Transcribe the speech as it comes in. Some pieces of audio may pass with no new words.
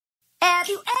Have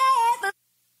you ever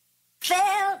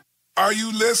felt? Are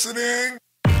you listening?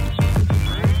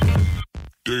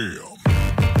 Damn.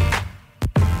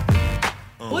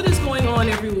 What is going on,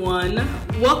 everyone?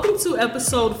 Welcome to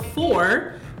episode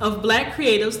 4 of Black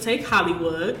Creatives Take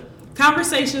Hollywood,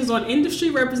 conversations on industry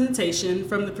representation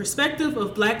from the perspective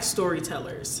of Black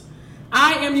storytellers.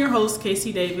 I am your host,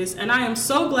 Casey Davis, and I am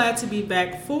so glad to be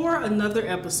back for another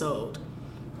episode.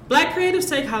 Black Creatives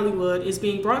Take Hollywood is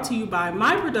being brought to you by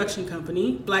my production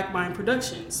company, Black Mind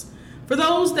Productions. For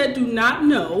those that do not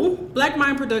know, Black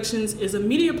Mind Productions is a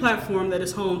media platform that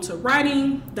is home to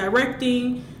writing,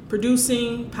 directing,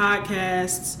 producing,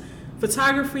 podcasts,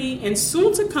 photography, and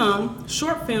soon to come,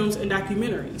 short films and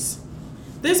documentaries.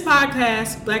 This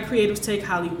podcast, Black Creatives Take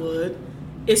Hollywood,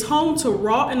 is home to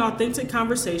raw and authentic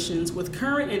conversations with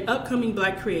current and upcoming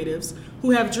Black creatives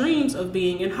who have dreams of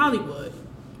being in Hollywood.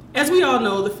 As we all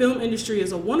know, the film industry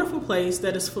is a wonderful place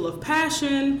that is full of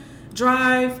passion,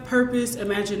 drive, purpose,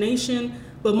 imagination,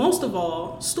 but most of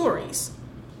all, stories.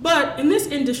 But in this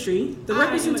industry, the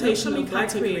representation of Black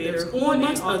creators,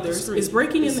 amongst others, is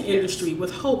breaking in the industry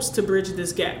with hopes to bridge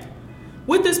this gap.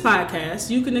 With this podcast,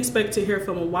 you can expect to hear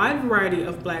from a wide variety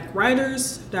of Black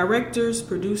writers, directors,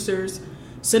 producers,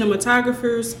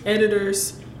 cinematographers,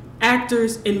 editors,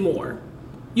 actors, and more.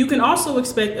 You can also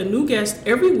expect a new guest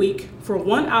every week for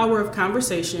 1 hour of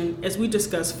conversation as we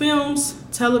discuss films,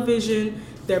 television,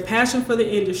 their passion for the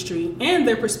industry, and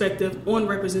their perspective on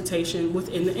representation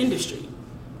within the industry.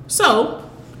 So,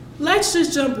 let's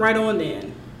just jump right on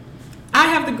in. I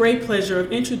have the great pleasure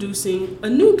of introducing a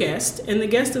new guest, and the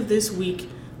guest of this week,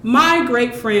 my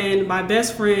great friend, my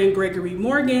best friend, Gregory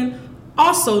Morgan,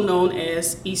 also known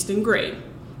as Easton Grey.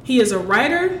 He is a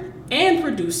writer and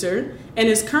producer, and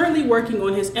is currently working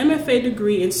on his MFA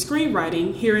degree in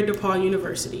screenwriting here at DePaul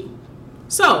University.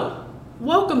 So,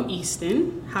 welcome,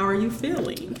 Easton. How are you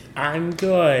feeling? I'm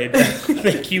good.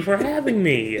 Thank you for having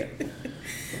me.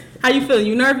 How you feeling?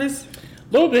 You nervous?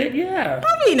 A little bit, yeah.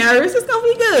 Don't be nervous. It's gonna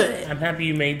be good. I'm happy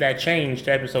you made that change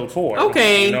to episode 4.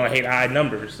 Okay. You know I hate odd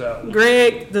numbers, so.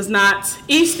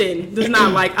 Easton does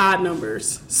not like odd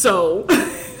numbers. So,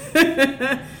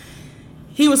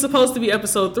 he was supposed to be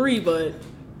episode 3, but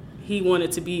he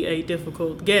wanted to be a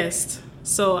difficult guest.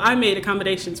 So I made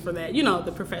accommodations for that. You know,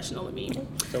 the professional in me.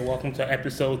 So welcome to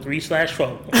episode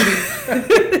 3/4.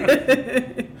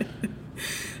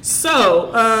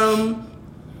 So,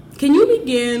 can you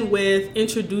begin with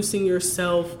introducing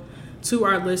yourself to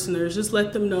our listeners? Just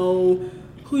let them know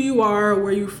who you are,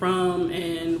 where you're from,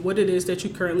 and what it is that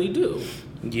you currently do.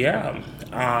 Yeah.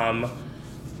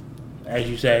 As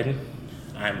you said,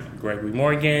 I'm Gregory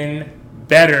Morgan,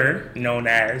 better known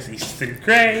as Easton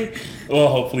Grey, well,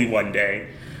 hopefully one day.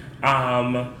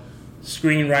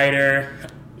 Screenwriter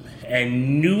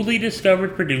and newly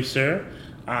discovered producer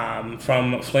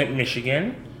from Flint,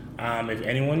 Michigan. If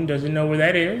anyone doesn't know where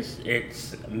that is,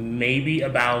 it's maybe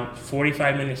about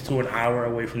 45 minutes to an hour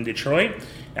away from Detroit.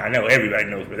 I know everybody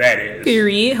knows where that is.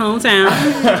 Period. Hometown.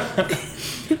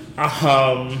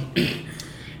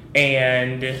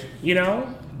 And, you know,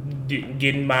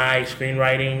 getting my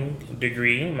screenwriting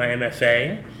degree, my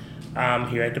MFA,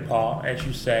 here at DePaul, as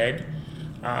you said.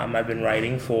 I've been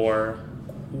writing for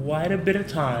quite a bit of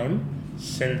time,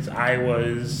 since I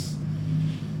was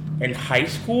in high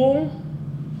school.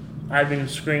 I've been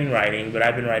screenwriting, but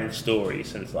I've been writing stories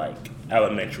since like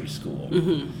elementary school.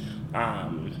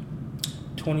 Mm-hmm.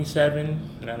 27,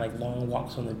 and I like long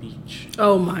walks on the beach.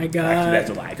 Oh my God. Actually, that's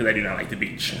a lie, because I do not like the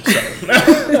beach.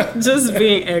 So. Just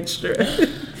being extra.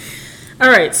 All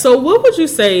right, so what would you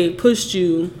say pushed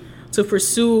you to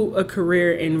pursue a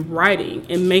career in writing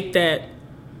and make that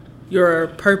your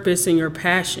purpose and your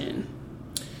passion?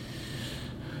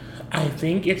 I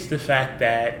think it's the fact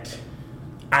that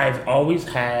I've always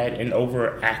had an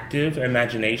overactive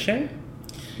imagination,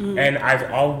 and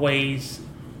I've always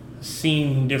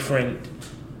seen different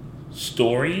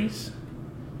stories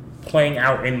playing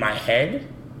out in my head.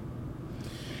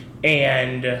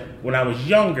 And when I was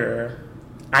younger,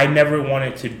 I never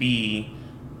wanted to be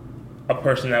a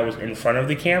person that was in front of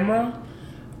the camera.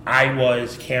 I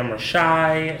was camera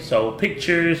shy, so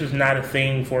pictures was not a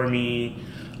thing for me.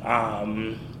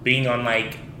 Being on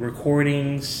like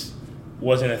recordings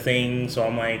wasn't a thing, so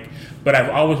I'm like, but I've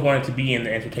always wanted to be in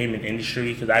the entertainment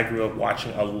industry because I grew up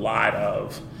watching a lot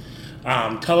of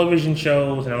television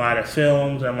shows and a lot of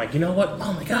films, and I'm like, you know what?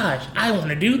 Oh my gosh, I want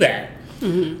to do that.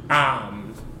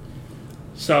 Mm-hmm.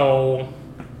 So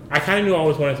I kind of knew I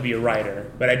always wanted to be a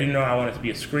writer, but I didn't know I wanted to be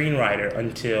a screenwriter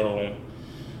until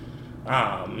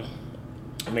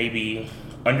maybe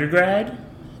undergrad.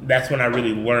 That's when I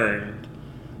really learned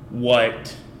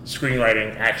what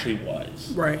screenwriting actually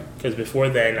was. Right. Because before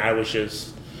then, I was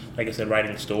just, like I said,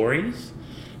 writing stories.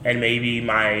 And maybe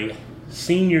my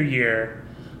senior year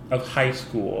of high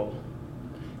school,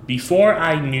 before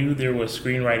I knew there was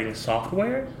screenwriting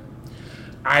software,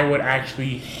 I would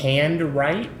actually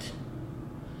handwrite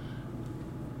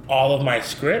all of my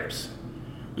scripts.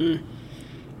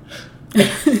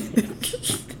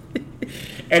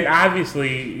 And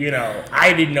obviously,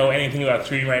 I didn't know anything about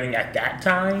screenwriting at that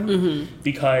time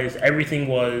because everything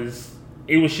was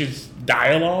just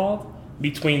dialogue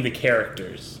between the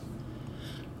characters.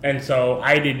 And so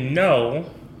I didn't know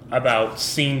about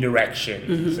scene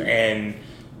directions and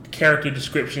character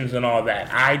descriptions and all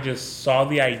that. I just saw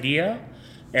the idea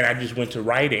and I just went to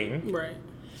writing. Right.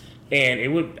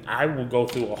 And I would go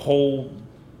through a whole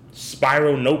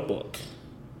spiral notebook.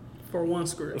 For one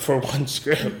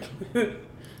script.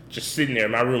 Just sitting there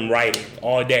in my room writing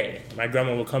all day. My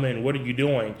grandma would come in, "What are you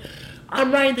doing?"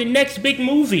 "I'm writing the next big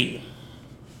movie."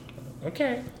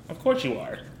 "Okay, of course you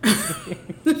are."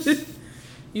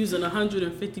 Using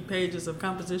 150 pages of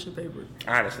composition paper.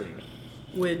 Honestly.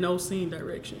 With no scene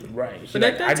direction. Right. But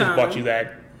at that I just time, bought you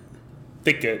that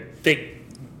thick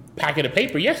packet of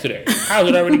paper yesterday. How's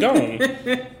it already gone?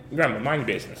 Grandma, mind your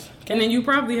business. Okay. And then you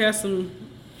probably had some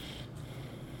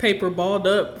paper balled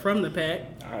up from the pack.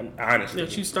 Honestly.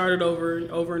 That you started over and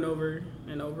over and over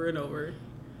and over and over.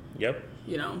 Yep.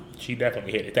 She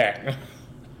definitely hit it that.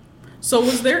 So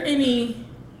was there any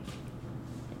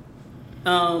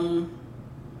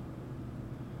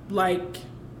like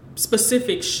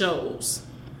specific shows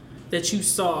that you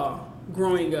saw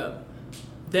growing up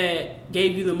that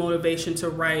gave you the motivation to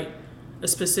write a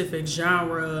specific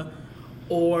genre,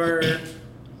 or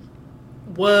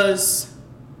was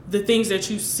the things that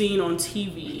you've seen on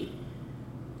TV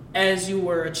as you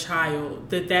were a child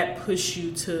that pushed you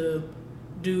to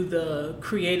do the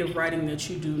creative writing that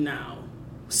you do now?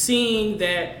 Seeing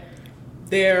that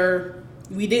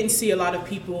we didn't see a lot of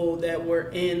people that were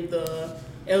in the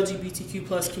LGBTQ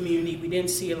plus community. We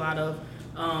didn't see a lot of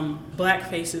black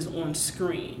faces on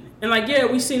screen. And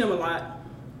we've seen them a lot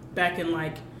back in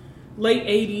late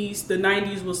 80s. The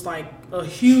 90s was a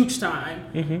huge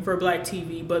time for black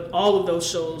TV, but all of those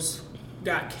shows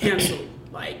got canceled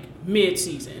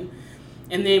mid-season.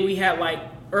 And then we had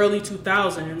early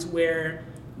 2000s where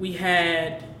we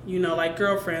had,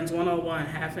 Girlfriends 101,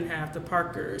 Half and Half, The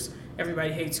Parkers,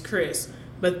 Everybody Hates Chris.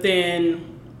 But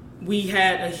then we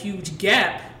had a huge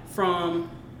gap from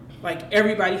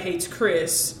Everybody Hates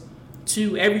Chris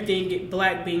to everything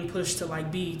black being pushed to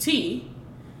BET.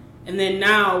 And then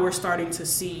now we're starting to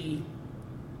see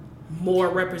more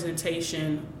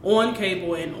representation on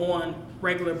cable and on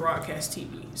regular broadcast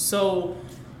TV. So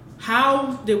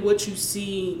how did what you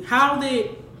seen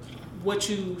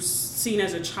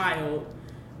as a child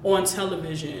on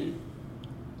television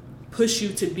push you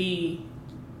to be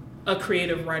a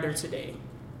creative writer today?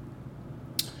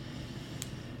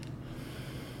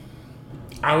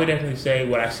 I would definitely say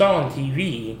what I saw on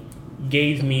TV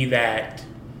gave me that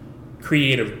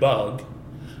creative bug.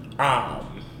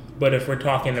 But if we're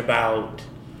talking about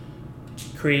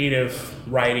creative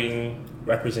writing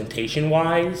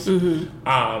representation-wise, it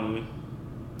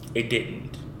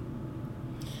didn't.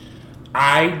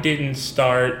 I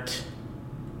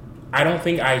don't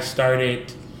think I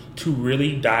started to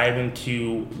really dive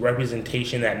into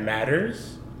representation that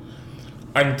matters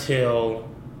until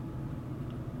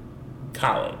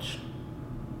college.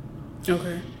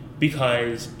 Okay.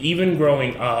 Because even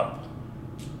growing up,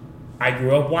 I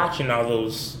grew up watching all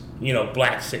those,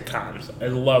 black sitcoms. I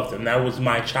loved them. That was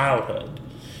my childhood.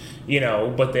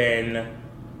 But then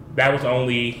that was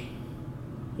only,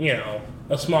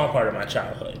 a small part of my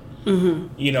childhood.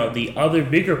 The other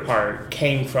bigger part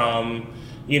came from,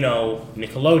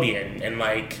 Nickelodeon and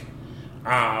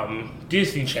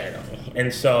Disney Channel.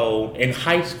 And so in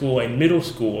high school and middle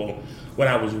school, when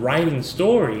I was writing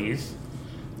stories,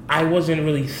 I wasn't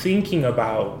really thinking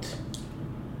about,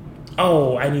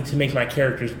 I need to make my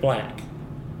characters black.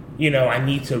 I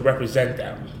need to represent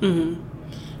them.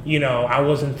 I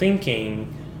wasn't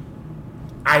thinking,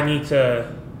 I need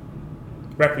to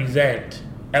represent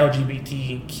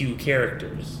LGBTQ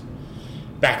characters.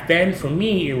 Back then, for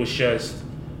me, it was just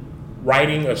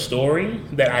writing a story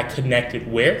that I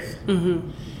connected with,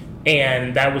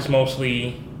 and that was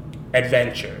mostly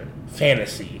adventure,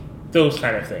 fantasy, those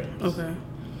kind of things. Okay.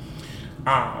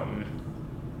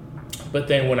 But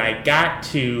then when I got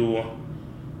to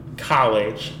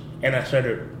college and I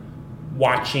started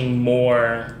watching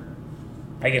more,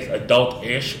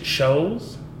 adult-ish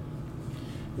shows,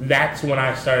 that's when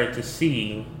I started to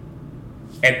see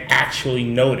and actually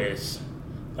notice,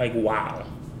 wow,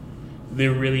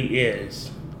 there really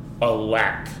is a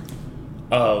lack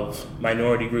of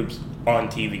minority groups on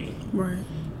TV. Right.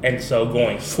 And so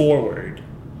going forward,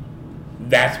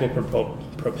 that's what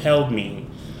propelled me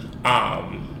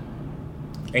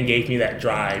and gave me that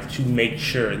drive to make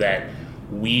sure that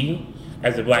we,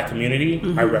 as a Black community,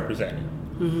 are represented.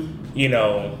 You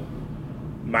know,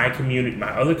 my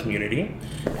other community,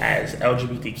 as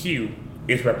LGBTQ,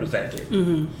 is represented.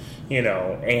 You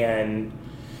know, and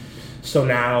so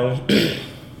now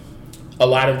a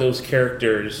lot of those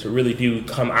characters really do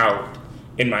come out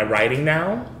in my writing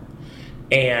now,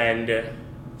 and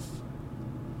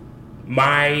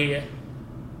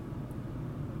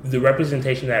the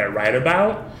representation that I write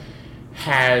about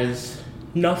has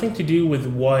nothing to do with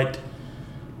what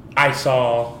I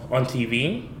saw on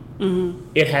TV.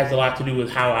 It has a lot to do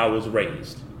with how I was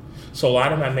raised. So a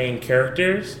lot of my main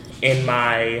characters in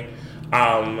my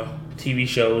TV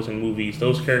shows and movies,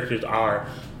 those characters are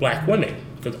Black women,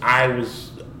 because I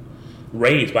was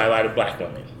raised by a lot of Black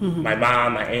women. My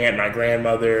mom, my aunt, my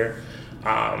grandmother,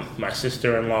 my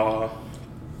sister-in-law.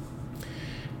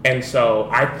 And so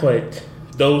I put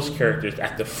those characters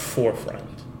at the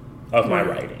forefront of my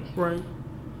writing. Right.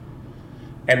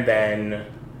 And then,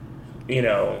 you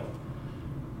know,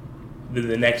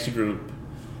 the next group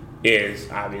is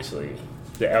obviously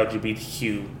the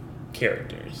LGBTQ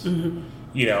characters.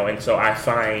 You know, and so I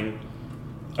find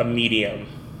a medium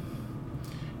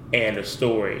and a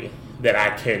story that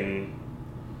I can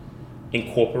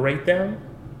incorporate them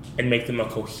and make them a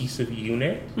cohesive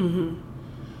unit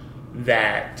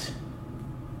that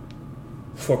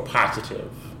for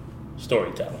positive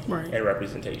storytelling and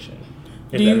representation,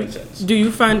 if that makes sense. Do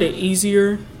you find it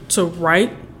easier to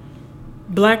write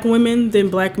Black women than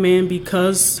Black men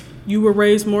because you were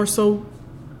raised more so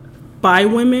by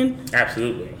women?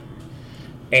 Absolutely.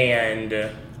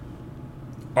 And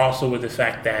also with the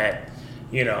fact that,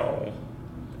 you know,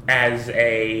 as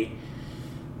a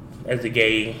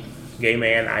gay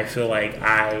man, I feel like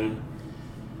I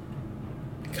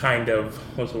kind of,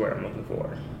 what's the word I'm looking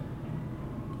for?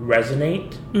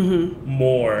 Resonate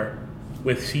more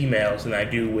with females than I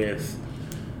do with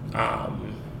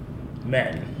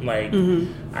men. Like,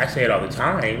 I say it all the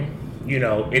time, you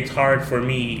know, it's hard for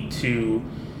me to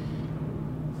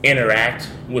interact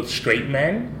with straight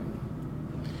men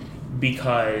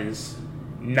because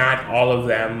not all of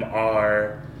them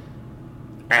are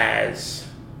as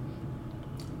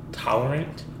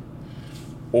tolerant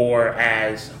or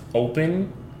as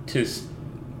open to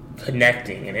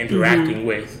connecting and interacting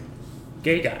with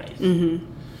gay guys.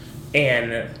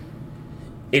 And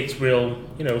it's real,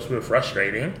 you know, it's real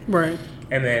frustrating. Right.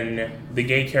 And then the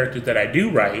gay characters that I do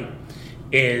write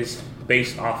is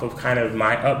based off of kind of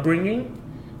my upbringing.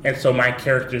 And so my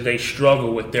characters, they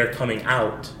struggle with their coming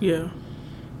out. Yeah.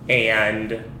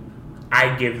 And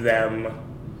I give them,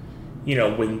 you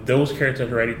know, when those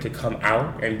characters are ready to come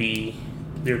out and be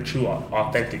their true,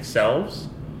 authentic selves,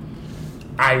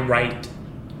 I write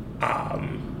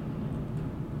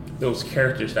those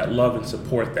characters that love and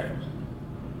support them.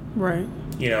 Right.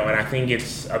 You know, and I think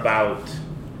it's about,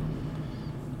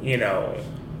 you know,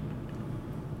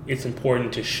 it's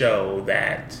important to show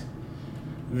that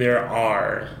there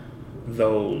are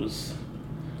those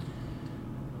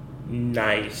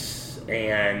nice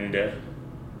and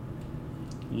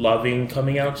loving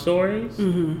coming out stories,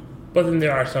 but then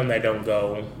there are some that don't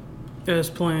go as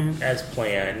planned.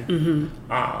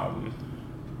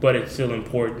 But it's still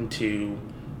important to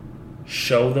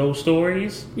show those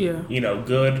stories, you know,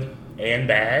 good and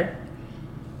bad,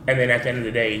 and then at the end of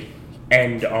the day,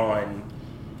 end on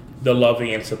the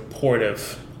loving and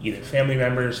supportive either family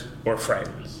members or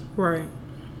friends. Right.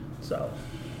 So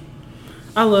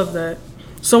I love that.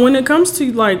 So when it comes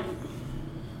to like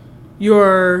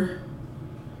your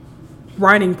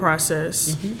writing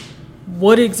process,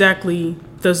 what exactly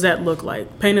does that look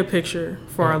like? Paint a picture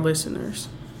for our listeners.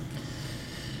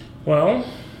 Well,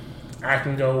 I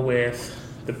can go with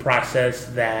the process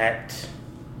that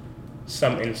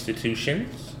some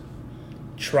institutions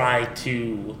try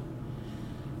to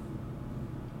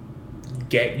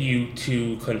get you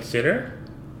to consider,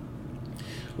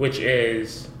 which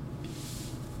is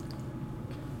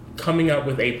coming up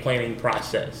with a planning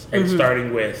process and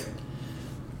starting with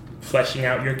fleshing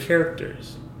out your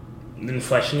characters, and then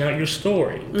fleshing out your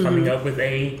story, coming up with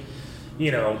a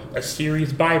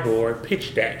series Bible or a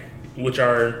pitch deck, which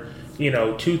are, you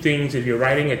know, two things. If you're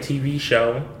writing a TV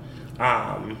show,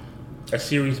 a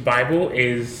series Bible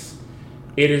is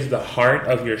the heart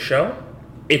of your show.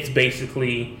 It's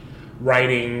basically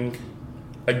writing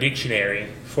a dictionary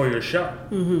for your show.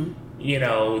 You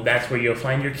know, that's where you'll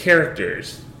find your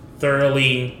characters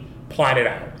thoroughly plotted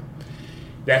out.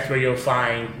 That's where you'll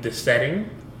find the setting,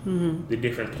 the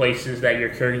different places that your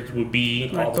characters will be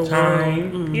Like all the the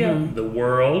time. world. Yeah, the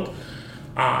world.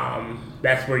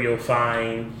 That's where you'll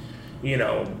find,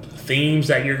 themes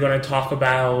that you're going to talk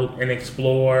about and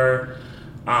explore.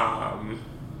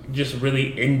 Just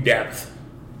really in-depth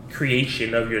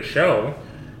creation of your show.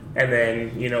 And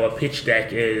then, a pitch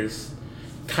deck is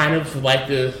kind of like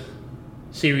the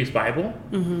series Bible,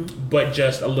 but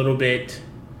just a little bit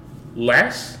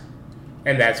less.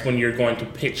 And that's when you're going to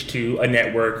pitch to a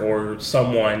network or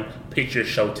someone, pitch your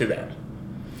show to them.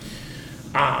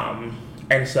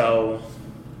 And so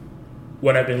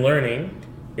what I've been learning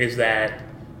is that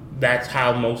that's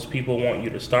how most people want you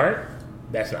to start.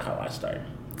 That's not how I start.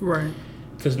 Right.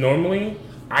 Because normally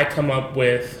I come up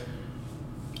with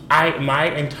my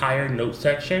entire note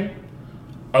section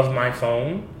of my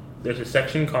phone. There's a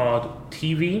section called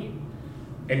TV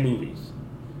and movies.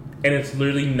 And it's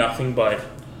literally nothing but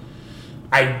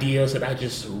ideas that I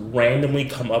just randomly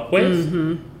come up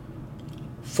with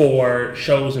for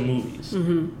shows and movies.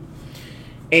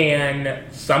 And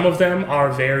some of them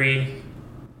are very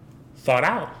thought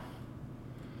out.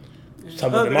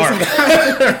 Some of them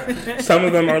aren't. Some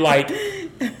of them are like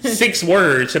 6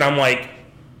 words, and I'm like,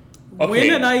 okay, when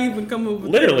did I even come up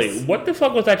with literally, this? what the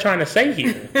fuck was I trying to say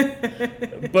here?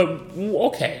 But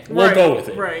okay, we'll go with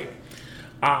it. Right.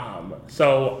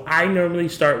 So I normally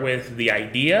start with the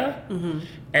idea,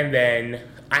 and then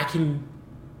I can,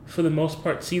 for the most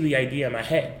part, see the idea in my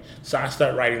head. So I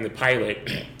start writing the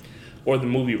pilot or the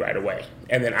movie right away,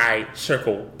 and then I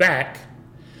circle back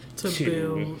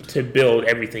to build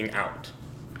everything out.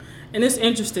 And it's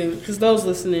interesting because those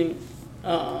listening,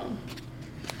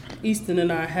 Easton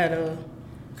and I had a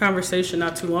conversation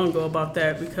not too long ago about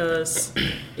that, because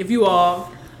if you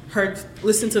all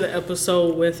listened to the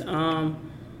episode with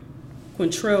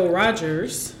Quintrell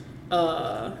Rogers,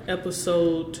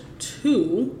 episode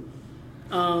 2,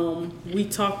 we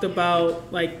talked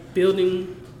about like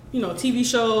building, TV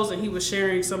shows, and he was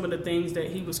sharing some of the things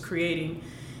that he was creating,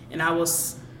 and I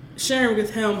was sharing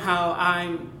with him how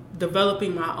I'm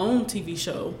developing my own TV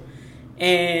show,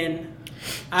 and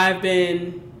I've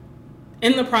been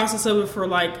in the process of it for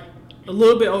like a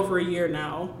little bit over a year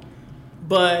now,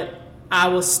 but I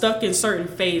was stuck in certain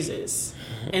phases.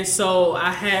 And so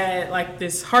I had like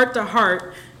this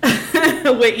heart-to-heart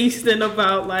with Easton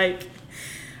about like,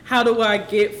 how do I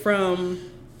get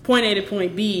from point A to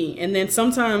point B? And then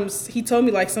sometimes he told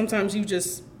me like sometimes you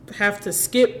just have to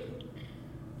skip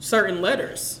certain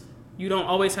letters. You don't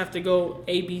always have to go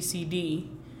A, B, C, D.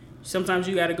 Sometimes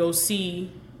you got to go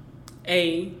C,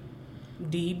 A,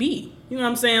 D, B. You know what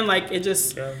I'm saying? Like it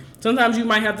just, sometimes you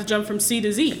might have to jump from C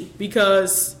to Z,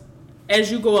 because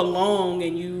as you go along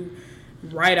and you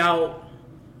write out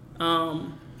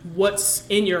what's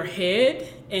in your head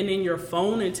and in your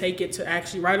phone and take it to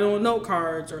actually write it on note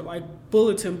cards or like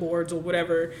bulletin boards or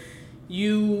whatever,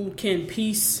 you can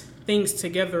piece things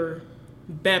together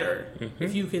better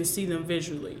if you can see them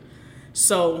visually.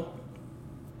 So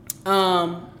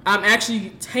I'm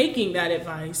actually taking that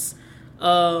advice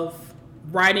of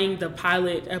writing the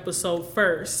pilot episode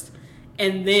first,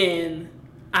 and then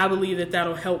I believe that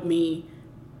that'll help me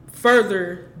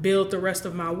further build the rest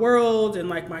of my world and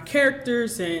like my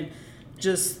characters and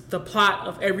just the plot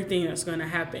of everything that's going to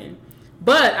happen.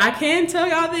 But I can tell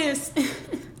y'all this.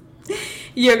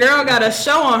 Your girl got a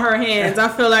show on her hands. I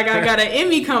feel like I got an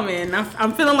Emmy coming.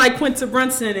 I'm feeling like Quinta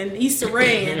Brunson and Issa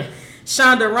Rae and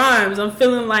Shonda Rhimes. I'm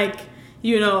feeling like,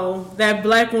 that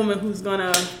black woman who's going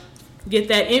to get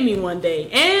that Emmy one day.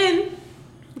 And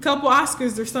a couple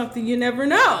Oscars or something. You never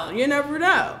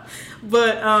know.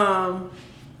 But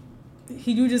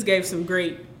you just gave some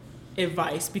great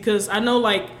advice, because I know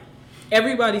like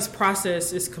everybody's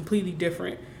process is completely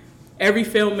different. Every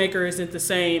filmmaker isn't the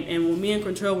same. And when me and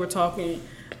Quintrell were talking,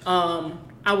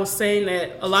 I was saying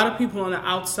that a lot of people on the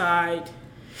outside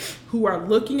who are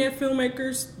looking at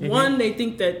filmmakers, one, they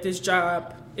think that this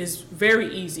job is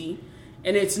very easy,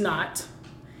 and it's not.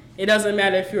 It doesn't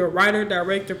matter if you're a writer,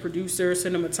 director, producer,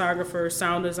 cinematographer,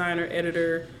 sound designer,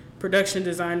 editor, production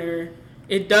designer.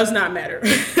 It does not matter.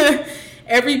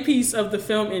 Every piece of the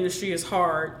film industry is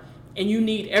hard, and you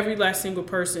need every last single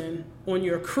person on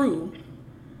your crew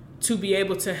to be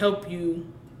able to help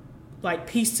you like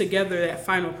piece together that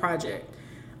final project.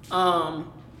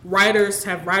 Writers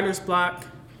have writer's block.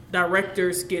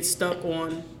 Directors get stuck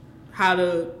on how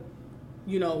to,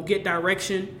 get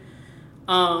direction.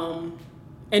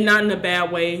 And not in a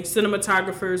bad way.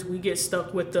 Cinematographers, we get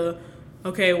stuck with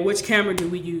which camera do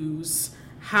we use?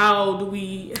 How do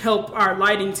we help our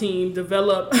lighting team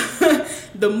develop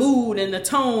the mood and the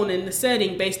tone and the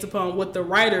setting based upon what the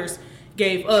writers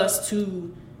gave us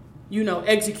to,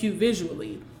 execute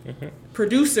visually.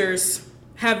 Producers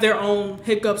have their own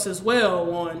hiccups as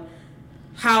well on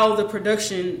how the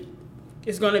production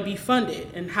is going to be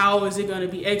funded and how is it going to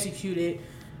be executed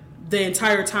the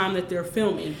entire time that they're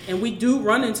filming. And we do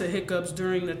run into hiccups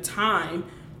during the time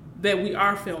that we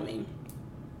are filming.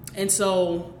 And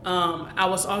so I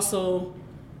was also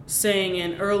saying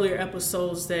in earlier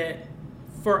episodes that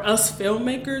for us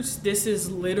filmmakers, this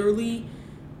is literally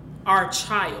our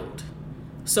child.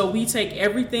 So we take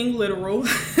everything literal.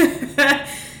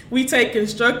 We take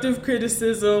constructive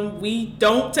criticism. We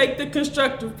don't take the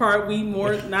constructive part. We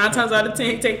 9 times out of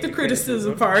 10 take the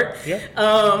criticism part. Yeah.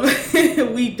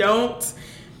 We don't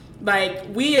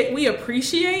we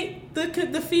appreciate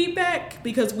the feedback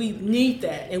because we need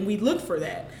that and we look for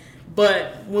that.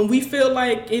 But when we feel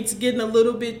like it's getting a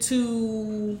little bit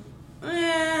too,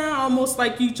 almost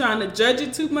like you trying to judge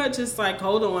it too much, it's like,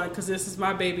 hold on, because this is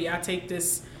my baby. I take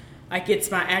this like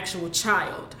it's my actual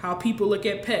child. How people look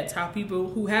at pets, how people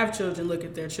who have children look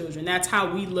at their children. That's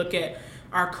how we look at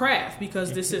our craft,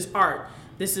 because this is art.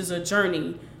 This is a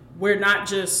journey. We're not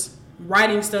just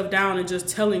writing stuff down and just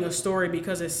telling a story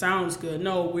because it sounds good.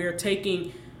 No, we're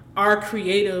taking our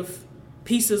creative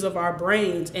pieces of our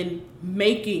brains and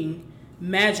making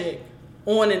magic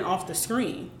on and off the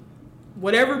screen.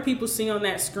 Whatever people see on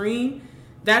that screen,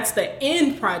 that's the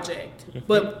end project.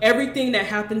 But everything that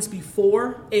happens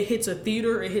before it hits a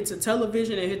theater, it hits a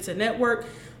television, it hits a network,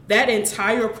 that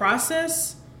entire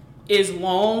process is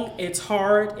long, it's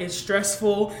hard, it's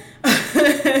stressful.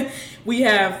 We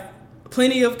have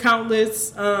plenty of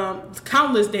countless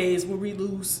days where we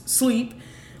lose sleep,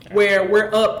 where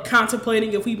we're up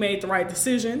contemplating if we made the right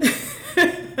decision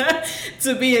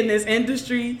to be in this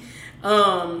industry.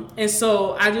 And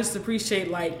so I just appreciate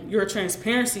your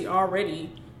transparency already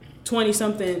 20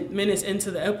 something minutes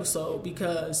into the episode,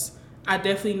 because I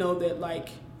definitely know that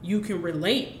you can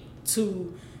relate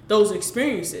to those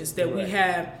experiences that we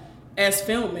have as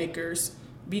filmmakers,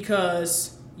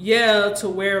 because to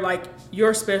where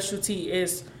your specialty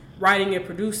is writing and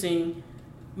producing,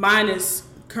 mine is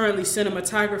currently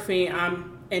cinematography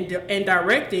and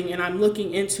directing, and I'm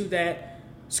looking into that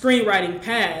screenwriting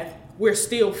path. We're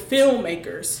still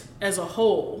filmmakers as a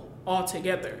whole all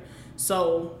together.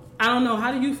 So I don't know,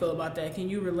 how do you feel about that? Can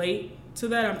you relate to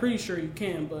that? I'm pretty sure you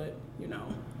can, but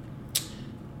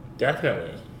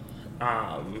Definitely.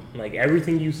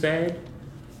 Everything you said,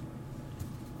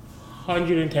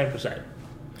 110%.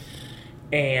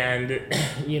 And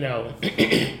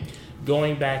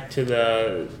going back to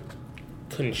the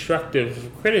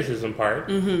constructive criticism part,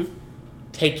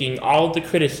 taking all the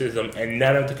criticism and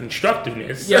none of the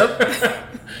constructiveness. Yep.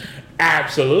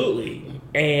 Absolutely.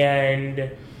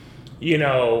 And,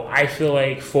 I feel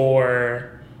like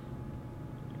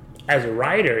as a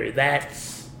writer,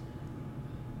 that's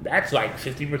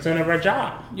 50% of our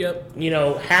job. Yep.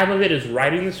 Half of it is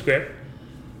writing the script.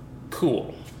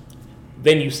 Cool.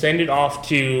 Then you send it off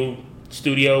to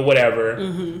studio, whatever.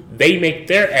 They make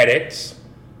their edits.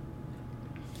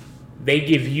 They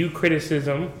give you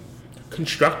criticism,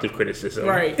 constructive criticism.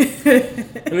 Right.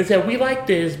 And they say, we like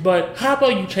this, but how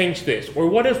about you change this? Or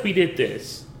what if we did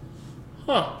this?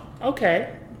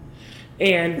 Okay.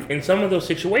 And in some of those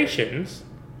situations,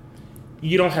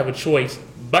 you don't have a choice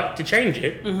but to change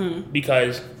it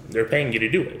because they're paying you to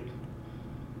do it.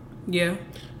 Yeah.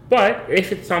 But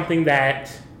if it's something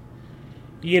that,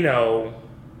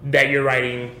 that you're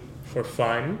writing for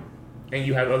fun and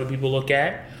you have other people look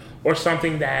at, or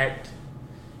something that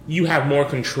you have more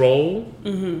control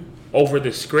over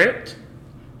the script,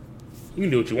 you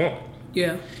can do what you want.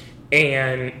 Yeah.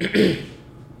 And,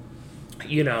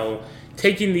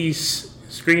 taking these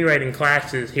screenwriting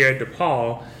classes here at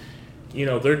DePaul,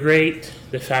 they're great.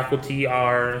 The faculty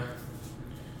are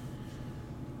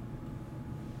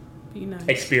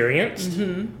experienced.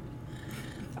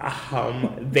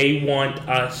 They want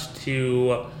us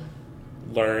to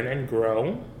learn and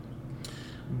grow.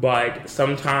 But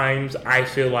sometimes I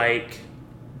feel like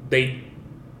they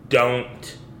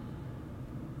don't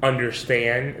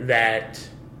understand that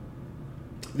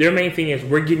their main thing is,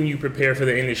 we're getting you prepared for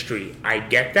the industry. I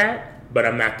get that, but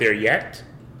I'm not there yet.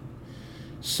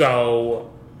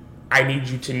 So I need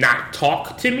you to not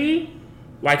talk to me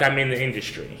like I'm in the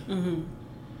industry.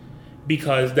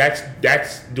 Because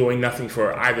that's doing nothing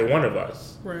for either one of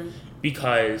us. Right.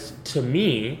 Because to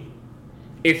me,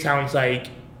 it sounds like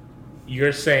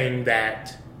you're saying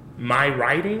that my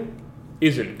writing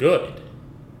isn't good.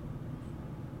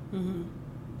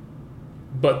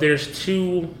 But there's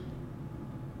two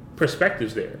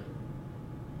perspectives there.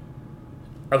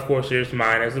 Of course, there's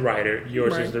mine as the writer,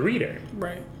 yours as the reader.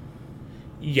 Right.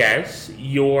 yes,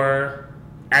 you're,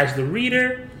 as the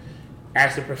reader,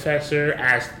 as the professor,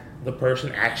 as the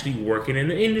person actually working in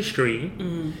the industry,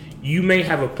 you may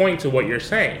have a point to what you're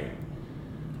saying.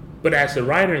 But as the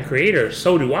writer and creator,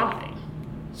 so do I.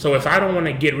 So if I don't want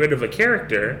to get rid of a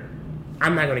character,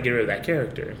 I'm not going to get rid of that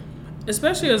character.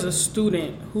 Especially as a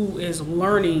student who is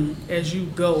learning as you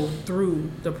go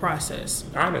through the process.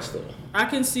 Honestly. I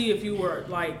can see if you were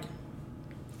like,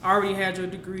 already had your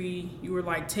degree, you were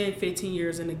like 10, 15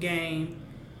 years in the game,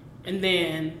 and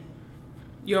then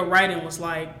your writing was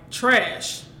like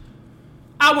trash.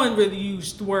 I wouldn't really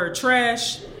use the word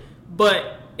trash,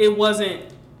 but it wasn't,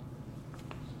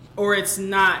 or it's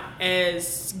not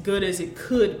as good as it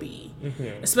could be,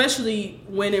 especially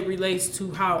when it relates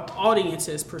to how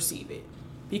audiences perceive it.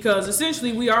 Because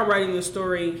essentially we are writing the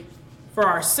story for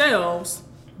ourselves,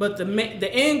 but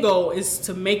the end goal is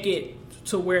to make it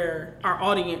to where our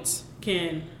audience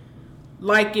can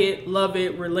like it, love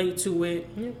it, relate to it,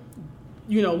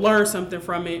 learn something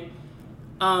from it.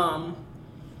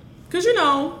 Because,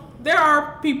 there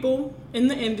are people in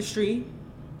the industry,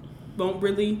 won't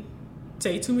really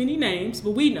say too many names,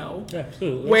 but we know,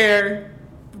 absolutely, where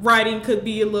writing could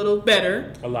be a little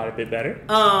better. A lot of bit better.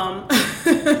 But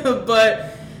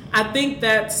I think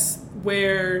that's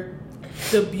where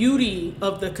the beauty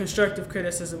of the constructive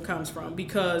criticism comes from,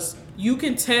 because you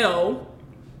can tell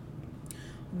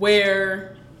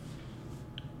where,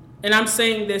 and I'm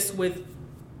saying this with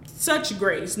such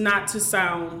grace, not to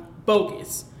sound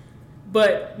bogus,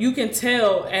 but you can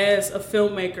tell as a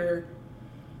filmmaker,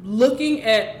 looking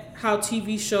at how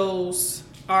TV shows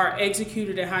are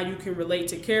executed and how you can relate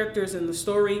to characters in the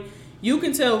story, you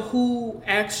can tell who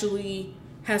actually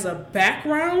has a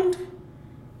background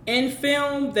in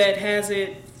film that has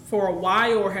it for a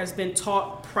while or has been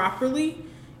taught properly.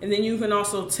 And then you can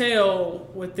also tell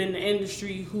within the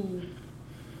industry who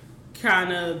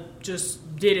kind of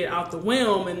just did it out the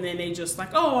whim, and then they just like,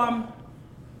 oh,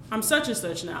 I'm such and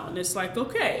such now. And it's like,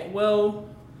 okay, well,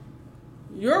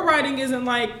 your writing isn't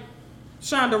like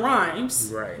Shonda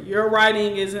Rhimes. Right. Your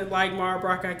writing isn't like Mara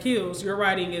Brock Akil's. Your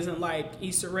writing isn't like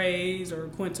Issa Rae's or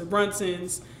Quinta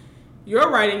Brunson's.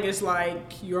 Your writing is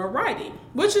like your writing,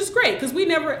 which is great, because we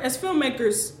never, as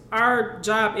filmmakers, our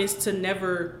job is to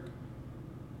never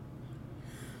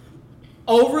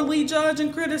overly judge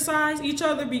and criticize each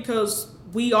other, because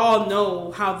we all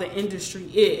know how the industry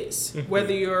is,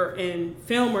 whether you're in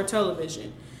film or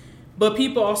television. But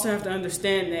people also have to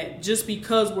understand that just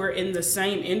because we're in the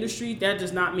same industry, that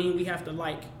does not mean we have to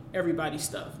like everybody's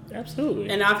stuff. Absolutely.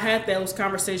 And I've had those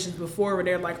conversations before where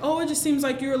they're like, oh, it just seems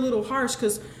like you're a little harsh,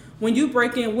 because when you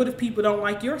break in, what if people don't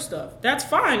like your stuff? That's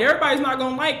fine. Everybody's not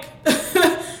going to like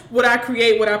what I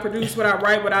create, what I produce, what I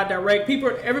write, what I direct.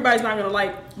 Everybody's not going to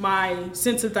like my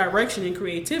sense of direction and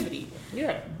creativity.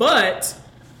 Yeah. But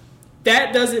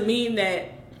that doesn't mean that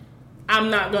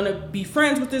I'm not going to be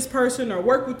friends with this person or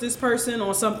work with this person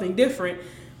on something different.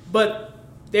 But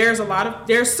there's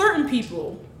certain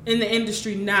people in the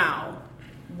industry now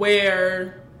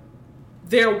where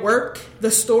their work,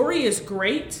 the story is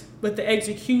great, but the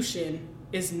execution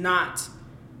is not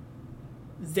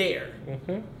there.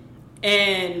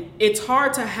 And it's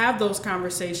hard to have those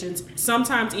conversations,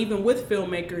 sometimes even with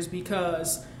filmmakers,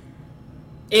 because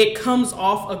it comes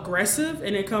off aggressive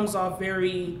and it comes off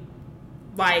very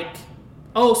like,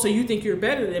 oh, so you think you're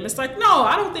better than them. It's like, no,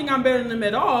 I don't think I'm better than them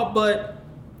at all, but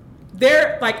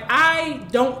they're like, I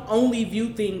don't only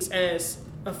view things as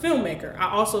a filmmaker. I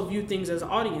also view things as an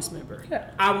audience member.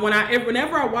 Yeah.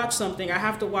 Whenever I watch something, I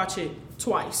have to watch it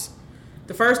twice.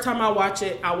 The first time I watch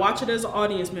it as an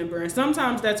audience member, and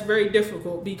sometimes that's very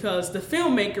difficult because the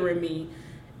filmmaker in me,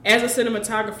 as a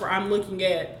cinematographer, I'm looking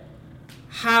at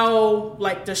how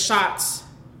like the shots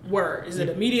were. Is it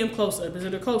a medium close-up? Is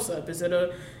it a close-up? Is it an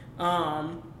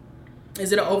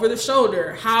over the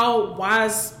shoulder? Why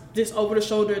is this over the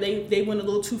shoulder? They went a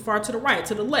little too far to the right,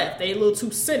 to the left. They a little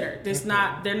too centered.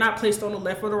 They're not placed on the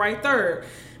left or the right third.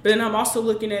 But then I'm also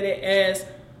looking at it as,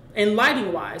 and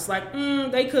lighting wise, like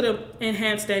they could have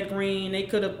enhanced that green. They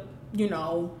could have,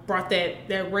 brought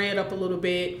that red up a little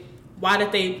bit. Why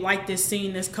did they like this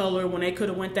scene this color when they could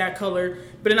have went that color?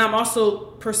 But then I'm also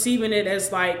perceiving it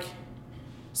as like,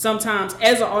 sometimes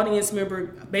as an audience member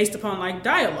based upon like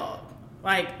dialogue.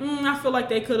 Like, I feel like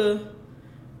they could have,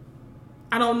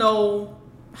 I don't know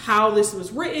how this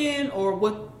was written or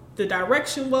what the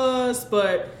direction was,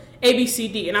 but A, B, C,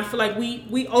 D. And I feel like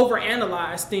we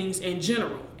overanalyze things in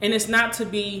general. And it's not to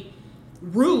be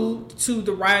rude to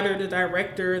the writer, the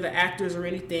director, the actors or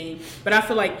anything, but I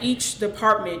feel like each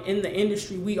department in the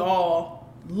industry, we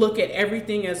all look at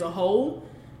everything as a whole.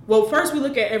 Well, first we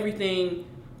look at everything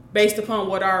based upon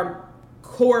what our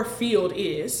core field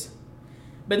is.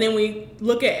 But then we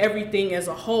look at everything as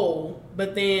a whole,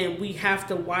 but then we have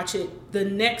to watch it the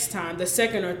next time. The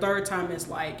second or third time is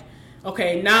like,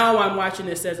 okay, now I'm watching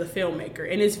this as a filmmaker.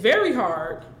 And it's very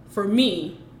hard for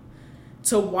me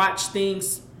to watch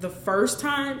things the first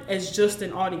time as just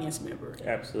an audience member.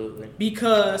 Absolutely.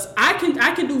 Because I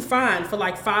can do fine for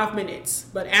like 5 minutes.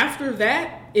 But after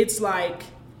that, it's like,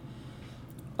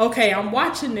 okay, I'm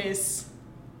watching this,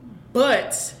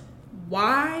 but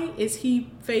why is he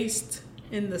faced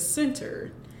in the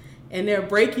center and they're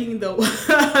breaking the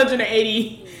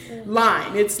 180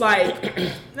 line? It's like,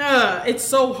 it's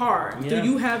so hard. Yeah. Do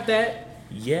you have that?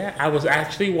 Yeah, I was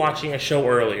actually watching a show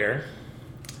earlier,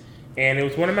 and it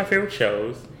was one of my favorite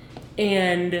shows.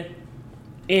 And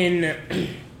in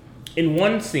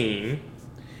one scene,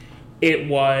 it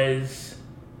was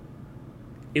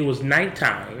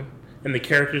nighttime, and the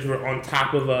characters were on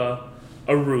top of a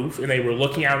roof, and they were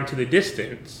looking out into the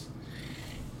distance.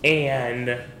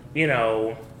 And, you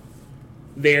know,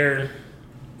 they're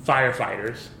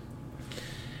firefighters.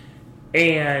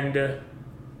 And,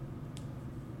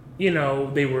 you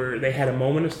know, they had a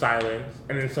moment of silence,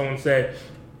 and then someone said,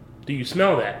 "Do you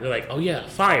smell that?" They're like, "Oh yeah,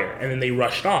 fire." And then they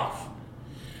rushed off.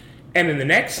 And in the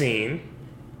next scene,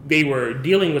 they were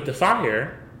dealing with the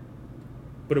fire,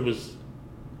 but it was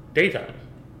daytime.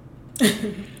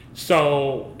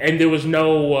 So, and there was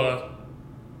no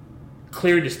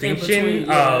clear distinction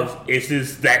of, is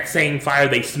this that same fire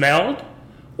they smelled,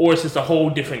 or is this a whole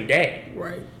different day?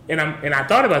 Right. And I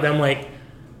thought about that. I'm like,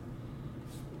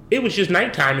 it was just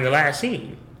nighttime in the last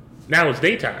scene. Now it's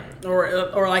daytime.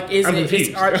 Or like,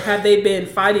 confused. Have they been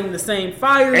fighting the same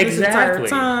fire this entire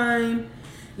time?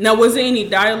 Now, was there any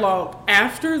dialogue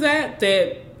after that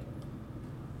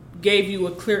gave you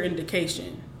a clear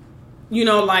indication? You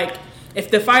know, like, if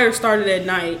the fire started at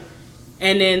night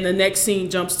and then the next scene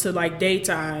jumps to like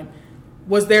daytime,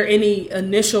 was there any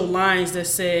initial lines that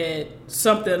said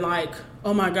something like,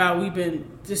 "Oh my God,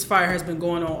 this fire has been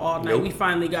going on all night. Nope. We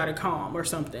finally got it calm," or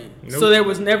something? Nope. So there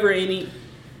was never any.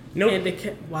 Nope.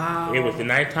 Wow. It was the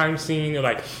nighttime scene. They're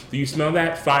like, "Do you smell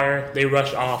that fire?" They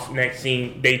rush off. Next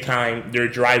scene, daytime. They're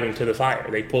driving to the fire.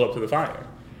 They pull up to the fire.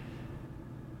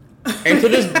 And to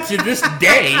this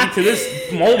day, to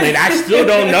this moment, I still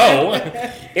don't know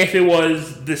if it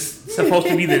was supposed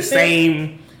to be the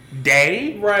same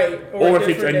day, right, or if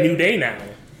it's a new day now.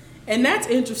 And that's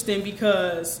interesting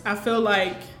because I feel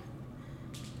like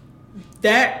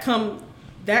that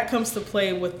comes to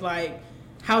play with like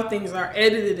how things are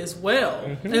edited as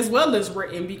well, as well as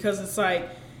written, because it's like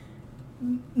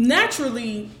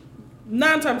naturally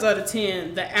 9 times out of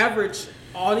 10 the average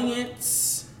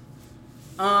audience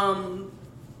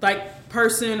like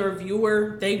person or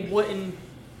viewer, they wouldn't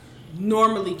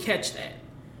normally catch that.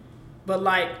 But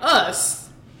like us,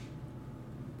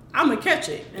 I'm gonna catch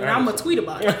it and I'm gonna tweet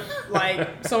about it.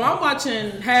 Like, so I'm watching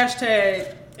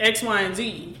hashtag X, Y, and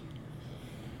Z.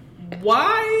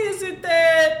 Why is it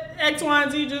that X, Y,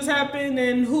 and Z just happened,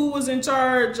 and who was in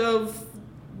charge of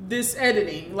this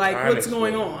editing? Like, honestly, what's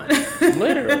going on?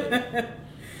 Literally.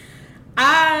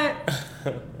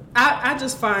 I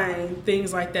just find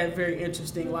things like that very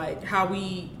interesting, like how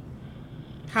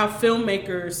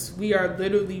filmmakers,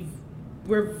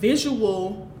 we're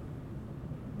visual,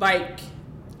 like,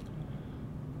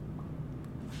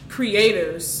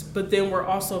 creators, but then we're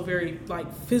also very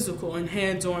like physical and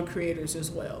hands-on creators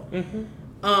as well.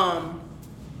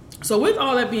 So with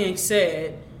all that being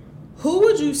said, who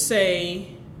would you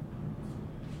say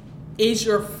is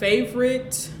your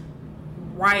favorite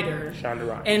writer? Shonda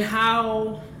Rhimes. And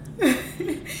how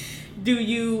do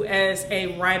you as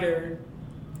a writer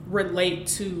relate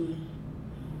to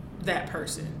that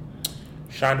person?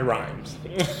 Shonda Rhimes.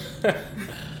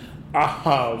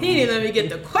 He didn't let me get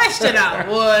the question out,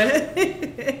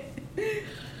 boy.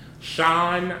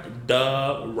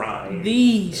 Shonda Rhimes.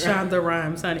 The Shonda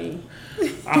Rhimes, honey.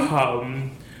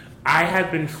 I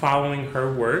have been following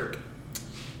her work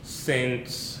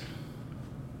since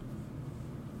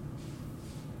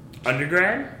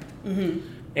undergrad.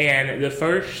 And the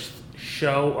first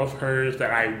show of hers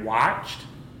that I watched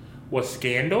was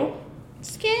Scandal.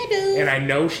 And I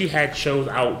know she had shows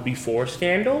out before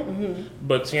Scandal,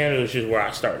 but Scandal is just where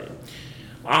I started.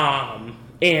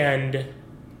 And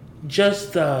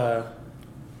just the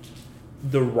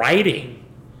writing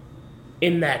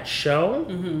in that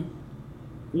show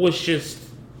was just,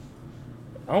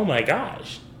 oh my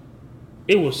gosh,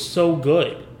 it was so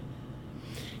good.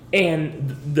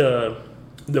 And the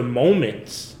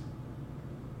moments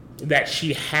that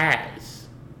she has,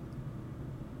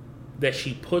 that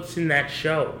she puts in that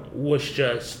show, was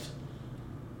just,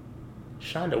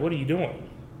 Shonda, what are you doing?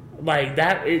 Like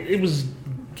that, it was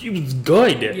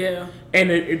good. Yeah.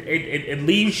 And it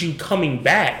leaves you coming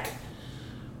back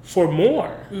for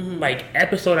more. Like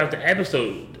episode after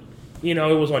episode. You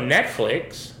know, it was on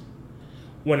Netflix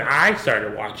when I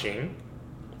started watching.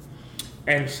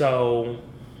 And so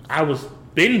I was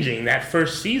binging that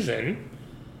first season.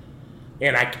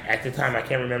 And at the time, I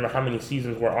can't remember how many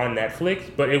seasons were on Netflix,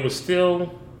 but it was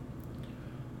still...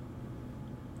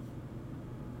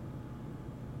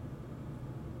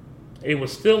 It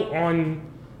was still on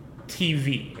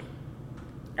TV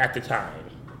at the time.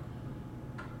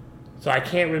 So I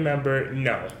can't remember.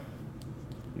 No.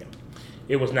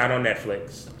 It was not on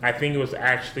Netflix. I think it was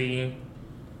actually...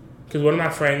 Because one of my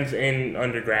friends in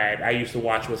undergrad, I used to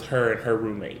watch with her and her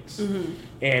roommates. And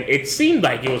it seemed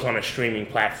like it was on a streaming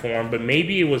platform, but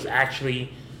maybe it was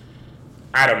actually...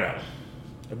 I don't know.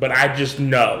 But I just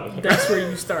know. That's where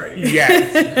you started.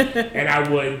 Yes.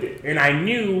 And I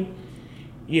knew...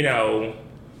 You know,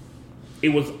 it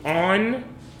was on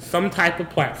some type of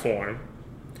platform.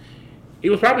 It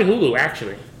was probably Hulu,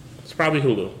 actually. It's probably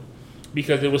Hulu.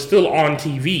 Because it was still on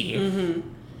TV.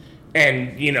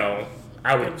 And, you know,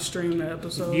 I would stream the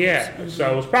episodes. Yeah,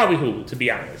 so it was probably Hulu, to be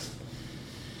honest.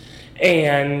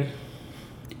 And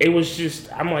it was just,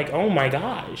 I'm like, oh my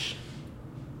gosh.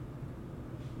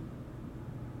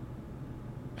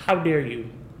 How dare you?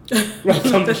 Write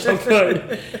something so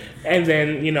good. And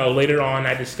then, you know, later on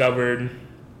I discovered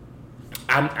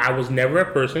I was never a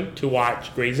person to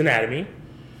watch Grey's Anatomy.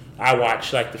 I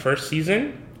watched like the first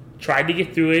season, tried to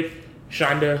get through it.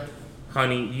 Shonda,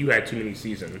 honey, you had too many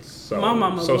seasons. So my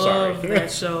mama so loved sorry. that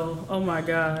show. Oh my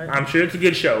God. I'm sure it's a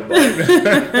good show, but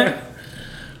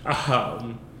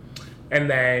and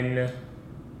then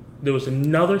there was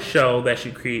another show that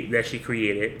she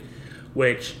created,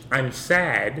 which I'm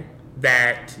sad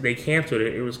that they canceled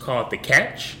it. It was called The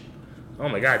Catch. Oh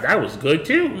my God, that was good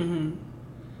too.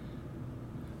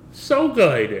 So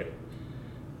good.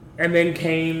 And then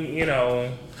came, you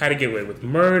know, How to Get Away with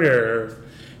Murder.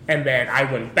 And then I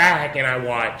went back and I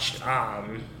watched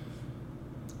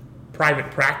Private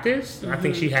Practice. I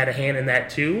think she had a hand in that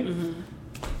too.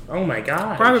 Oh my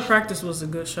God. Private Practice was a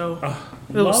good show.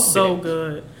 It was so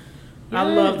good. Yes. I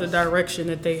love the direction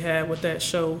that they had with that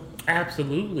show.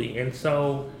 Absolutely. And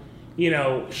so, you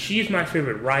know, she's my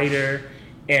favorite writer,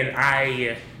 and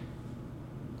I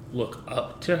look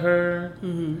up to her.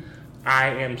 I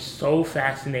am so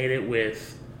fascinated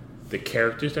with the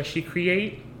characters that she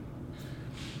creates.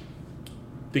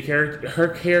 Her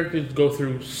characters go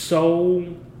through so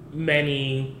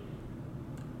many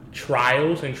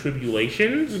trials and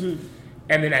tribulations,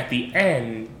 and then at the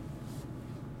end,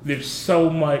 there's so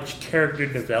much character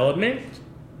development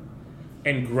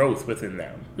and growth within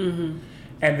them.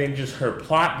 And then just her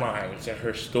plot lines and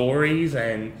her stories,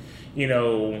 and, you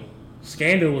know,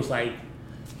 Scandal was like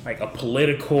a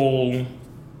political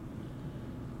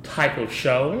type of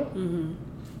show.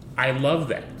 I love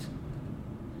that.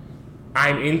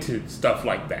 I'm into stuff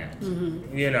like that.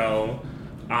 You know,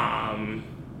 I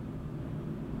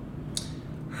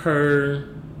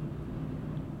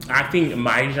think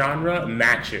my genre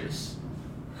matches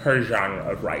her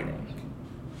genre of writing.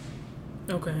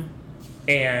 Okay.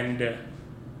 And it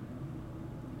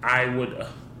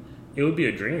would be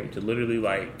a dream to literally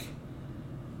like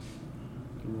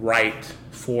write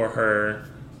for her,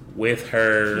 with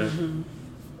her,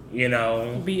 you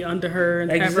know. Be under her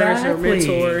and have her as your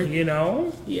mentor. You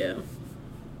know? Yeah.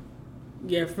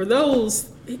 Yeah, for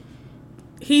those,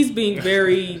 he's being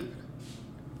very,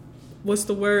 what's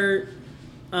the word?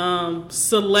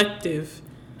 Selective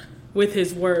with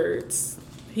his words.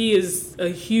 He is a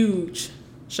huge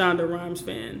Shonda Rhimes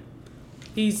fan.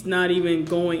 He's not even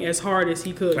going as hard as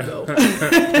he could go.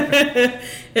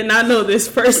 And I know this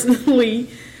personally.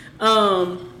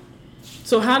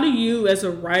 So how do you, as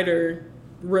a writer,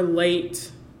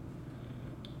 relate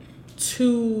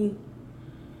to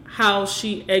how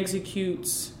she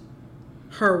executes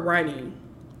her writing?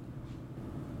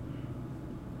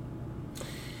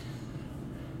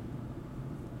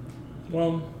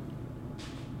 Well,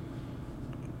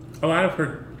 a lot of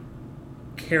her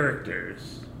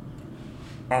characters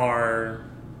are,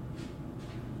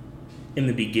 in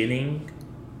the beginning,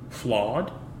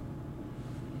 flawed.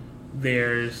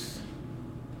 There's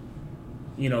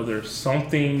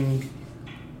something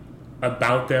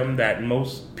about them that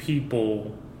most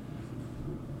people,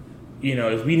 you know,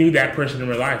 if we knew that person in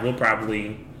real life, we'll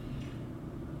probably,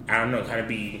 I don't know, kind of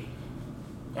be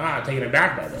taken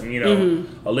aback by them. You know,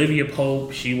 Olivia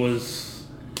Pope, she was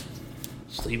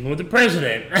sleeping with the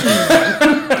president.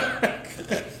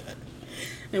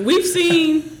 And we've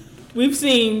seen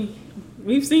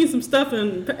We've seen some stuff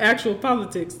in actual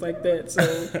politics like that,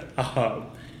 so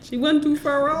she wasn't too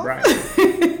far off. Right.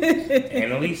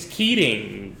 Annalise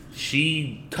Keating,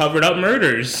 she covered up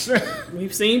murders.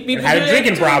 We've seen people had a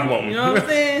drinking problem. You know what I'm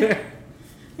saying?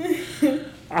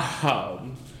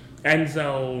 And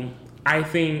so I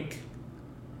think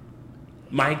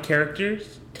my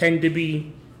characters tend to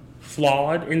be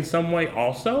flawed in some way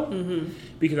also,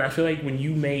 because I feel like when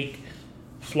you make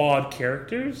flawed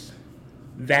characters,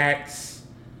 that's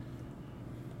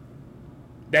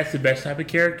the best type of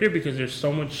character, because there's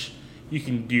so much you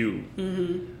can do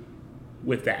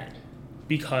with that,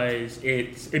 because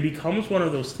it becomes one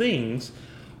of those things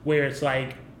where it's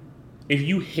like, if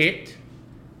you hit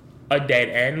a dead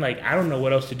end, like, I don't know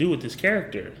what else to do with this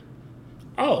character.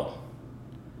 Oh,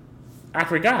 I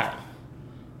forgot,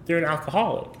 they're an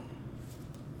alcoholic.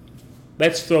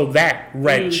 Let's throw that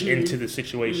wrench into the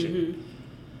situation.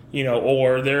 You know,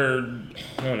 or they're,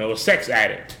 I don't know, a sex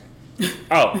addict.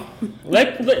 Oh,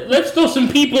 let's throw some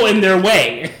people in their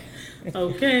way.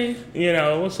 Okay. You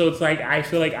know, so it's like, I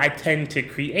feel like I tend to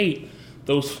create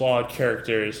those flawed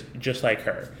characters just like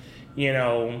her. You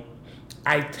know,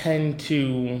 I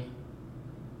feel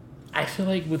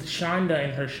like with Shonda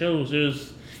and her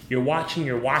shows, you're watching,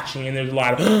 and there's a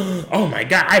lot of, oh my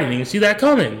God, I didn't even see that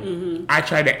coming. I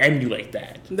try to emulate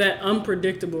that. That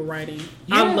unpredictable writing.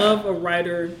 Yeah. I love a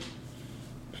writer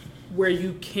where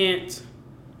you can't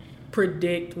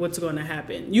predict what's going to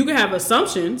happen. You can have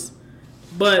assumptions,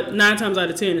 but 9 times out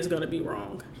of 10 it's going to be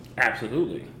wrong.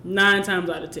 Absolutely. 9 times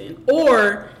out of 10.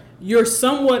 Or you're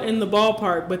somewhat in the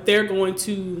ballpark, but they're going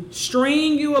to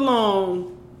string you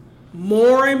along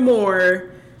more and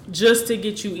more just to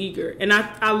get you eager. And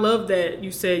I love that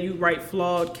you said you write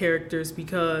flawed characters,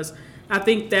 because I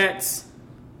think that's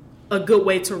a good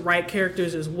way to write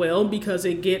characters as well, because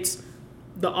it gets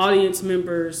the audience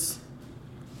members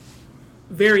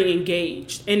very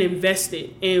engaged and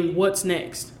invested in what's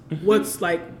next. What's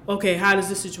like, okay, how does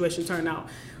this situation turn out?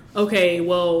 Okay,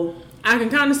 well, I can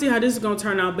kind of see how this is going to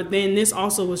turn out, but then this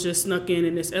also was just snuck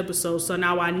in this episode, so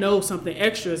now I know something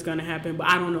extra is going to happen, but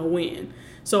I don't know when.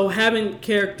 So having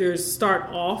characters start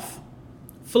off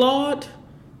flawed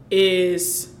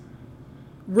is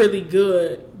really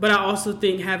good, but I also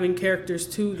think having characters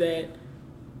too that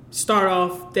start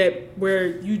off that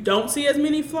where you don't see as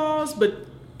many flaws, but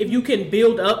if you can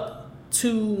build up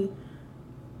to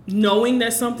knowing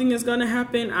that something is going to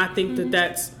happen, I think that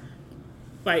that's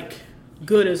like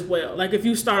good as well. Like if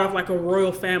you start off like a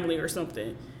royal family or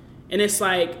something, and it's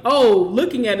like, oh,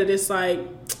 looking at it, it's like,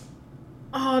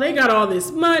 oh, they got all this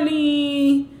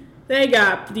money, they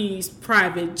got these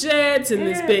private jets and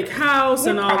this big house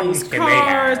and all these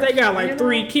cars. They got like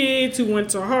 3 kids who went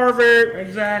to Harvard.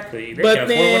 Exactly. They but can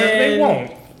then afford whatever they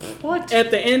want. What?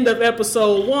 At the end of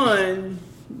episode 1,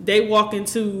 they walk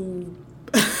into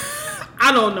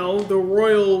I don't know, the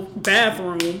royal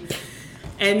bathroom,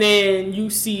 and then you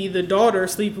see the daughter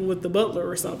sleeping with the butler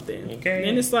or something. Okay.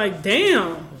 And it's like,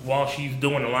 damn. While she's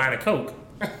doing a line of coke.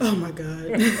 Oh my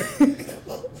God.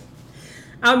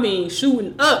 I mean,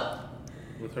 shooting up.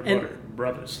 With her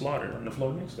brother slaughtered on the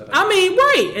floor next to her. I mean,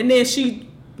 right. And then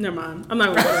never mind. I'm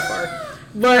not going to go that far.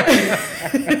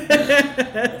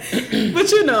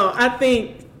 But you know, I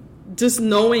think just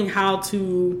knowing how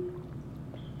to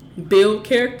build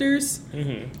characters,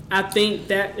 I think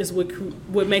that is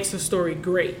what makes a story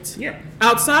great. Yeah.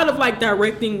 Outside of like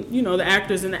directing, you know, the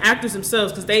actors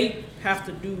themselves, because they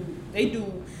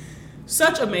do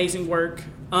such amazing work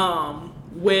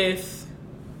with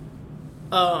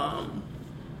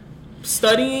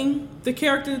studying the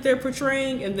character that they're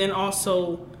portraying, and then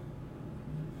also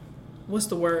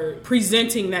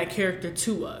presenting that character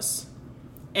to us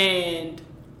and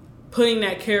putting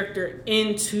that character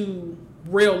into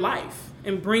real life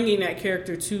and bringing that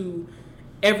character to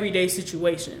everyday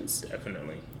situations.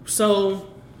 Definitely. So,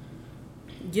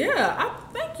 yeah, I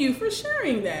thank you for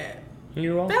sharing that.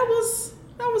 You're welcome. That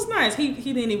was nice. He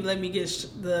didn't even let me get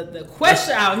the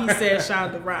question out. He said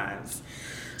Shonda Rhimes.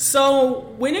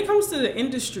 So, when it comes to the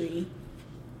industry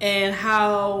and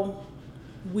how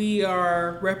we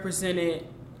are represented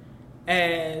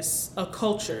as a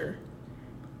culture,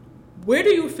 where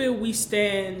do you feel we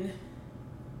stand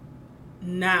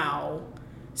now,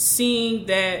 seeing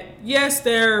that, yes,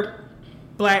 there are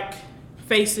black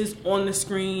faces on the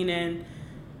screen and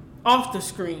off the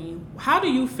screen? How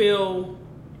do you feel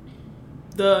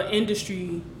the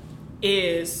industry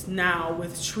is now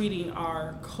with treating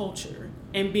our culture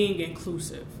and being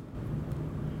inclusive?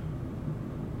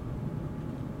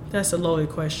 That's a loaded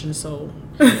question, so...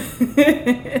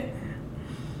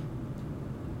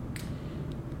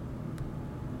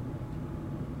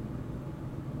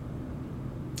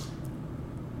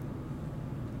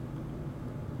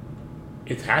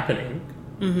 it's happening.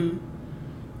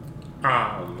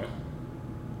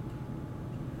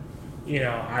 You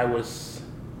know, I was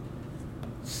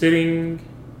sitting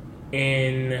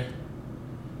in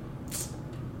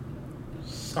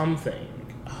something.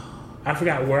 I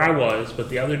forgot where I was, but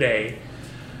the other day,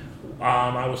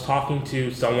 I was talking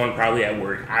to someone probably at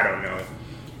work. I don't know.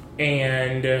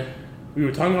 And we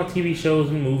were talking about TV shows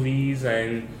and movies,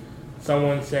 and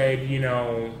someone said, you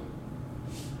know,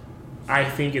 I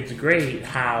think it's great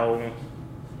how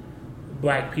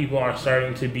black people are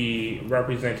starting to be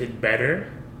represented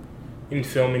better in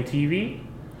film and TV.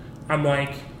 I'm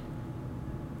like,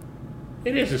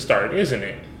 it is a start, isn't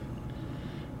it?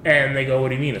 And they go, what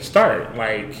do you mean a start?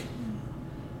 Like,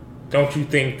 don't you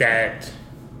think that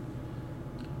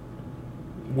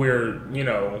we're, you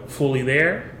know, fully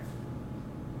there?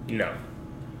 No.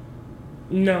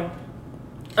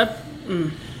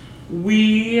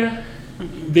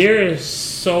 There is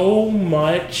so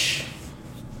much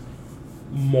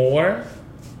more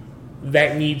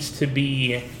that needs to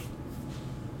be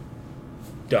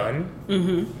done,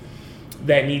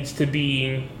 that needs to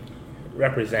be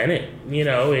represented. You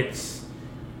know,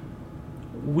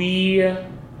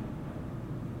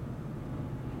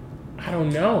 I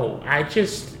don't know. I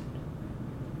just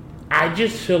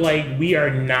feel like we are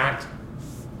not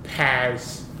at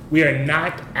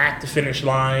the finish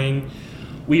line.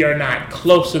 We are not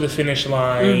close to the finish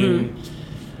line.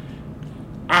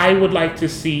 I would like to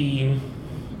see,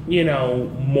 you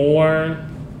know, more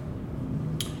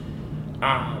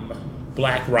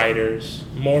black writers,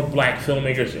 more black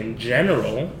filmmakers in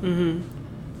general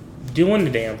doing the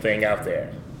damn thing out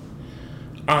there.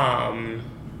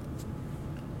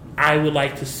 I would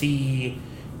like to see,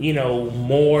 you know,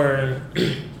 more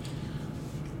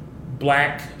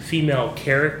black female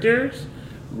characters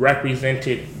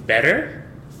represented better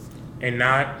and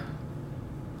not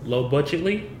low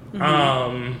budgetly.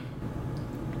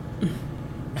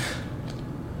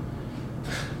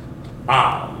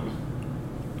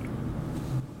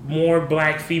 More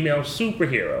black female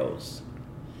superheroes.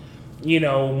 You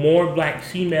know, more black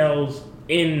females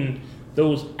in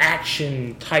those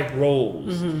action type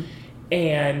roles.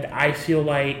 And I feel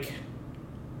like,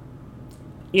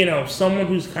 you know, someone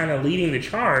who's kind of leading the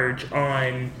charge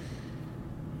on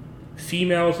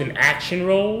females in action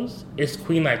roles is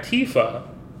Queen Latifah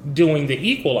doing The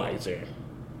Equalizer.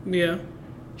 Yeah.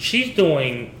 She's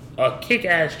doing a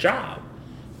kick-ass job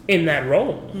in that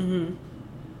role.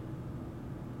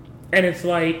 And it's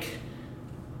like,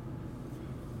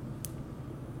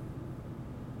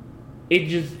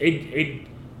 it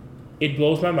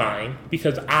blows my mind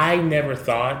because I never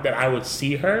thought that I would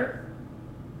see her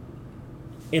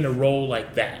in a role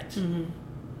like that.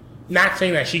 Not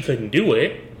saying that she couldn't do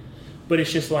it, but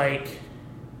it's just like,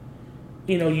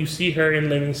 you know, you see her in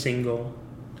Living Single.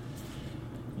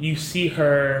 You see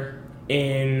her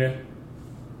in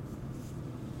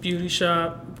Beauty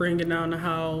Shop, Bringing Down the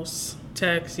House,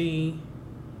 Taxi.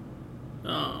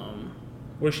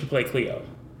 Where she play Cleo?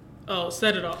 Oh,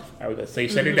 Set It Off. I was gonna say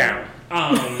Set It Down.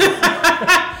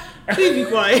 Please be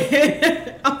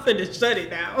quiet. I'm finna shut it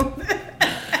down.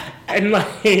 And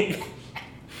like,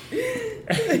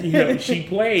 you know, she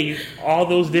plays all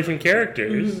those different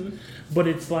characters, but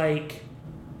it's like,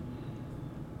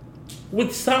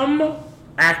 with some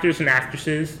actors and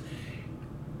actresses,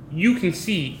 you can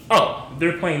see, oh,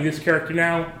 they're playing this character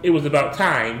now. It was about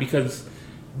time because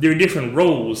their different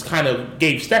roles kind of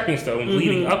gave stepping stones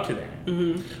leading up to that.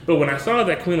 But when I saw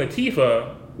that Queen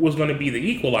Latifah was going to be the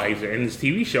Equalizer in this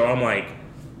TV show, I'm like,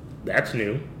 that's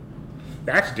new.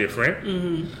 That's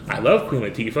different. I love Queen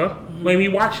Latifah. Let me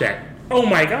watch that. Oh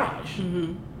my gosh.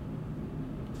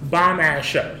 Bomb-ass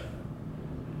show.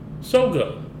 So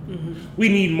good. We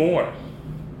need more.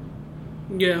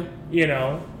 Yeah. You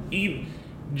know,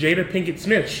 Jada Pinkett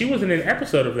Smith, she was in an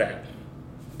episode of that,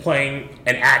 playing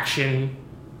an action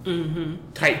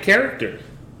type character.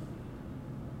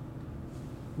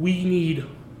 We need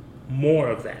more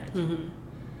of that.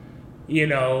 You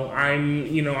know,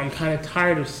 I'm kind of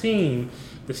tired of seeing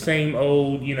the same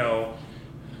old, you know,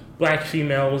 black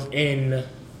females in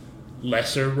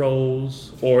lesser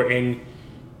roles or in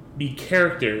the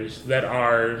characters that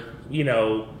are, you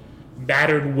know,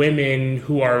 battered women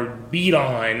who are beat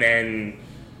on and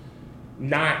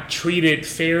not treated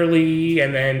fairly,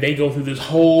 and then they go through this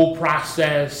whole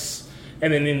process,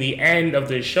 and then in the end of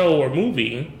the show or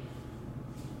movie,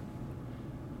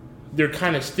 they're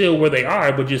kind of still where they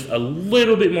are, but just a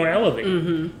little bit more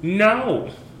elevated. No.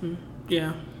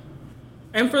 Yeah.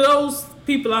 And for those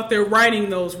people out there writing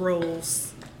those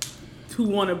roles who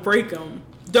want to break them,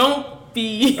 don't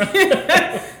be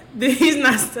He's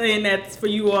not saying that for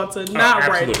you all to not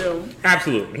write them.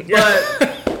 Absolutely.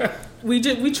 But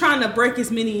we trying to break as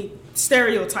many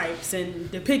stereotypes and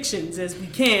depictions as we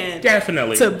can.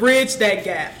 Definitely. To bridge that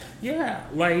gap. Yeah.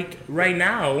 Like, right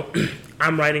now,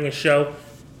 I'm writing a show.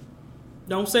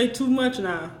 Don't say too much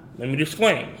now. Let me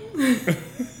disclaim.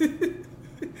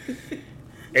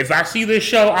 If I see this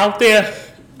show out there,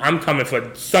 I'm coming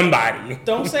for somebody.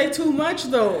 Don't say too much,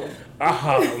 though.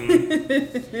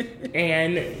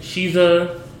 And she's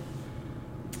a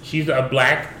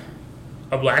black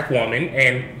woman,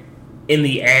 and in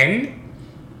the end,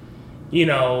 you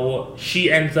know,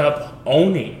 she ends up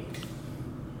owning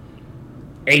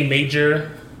a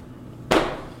major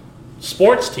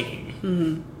sports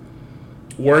team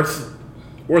worth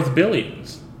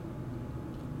billions.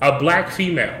 A black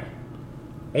female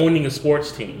owning a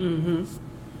sports team.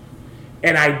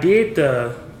 And I did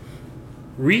the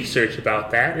research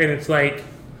about that, and it's like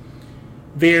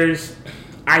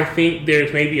I think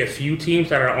there's maybe a few teams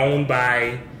that are owned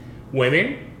by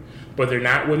women, but they're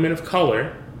not women of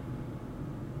color,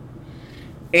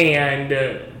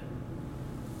 and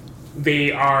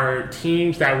they are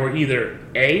teams that were either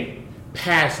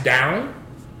passed down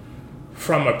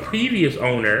from a previous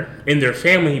owner in their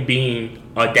family, being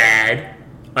a dad,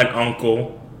 an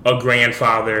uncle, a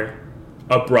grandfather,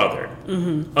 a brother,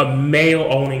 a male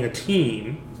owning a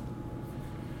team,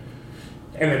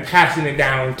 and then passing it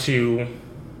down to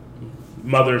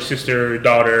mother, sister,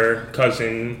 daughter,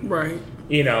 cousin. Right.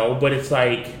 You know, but it's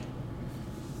like,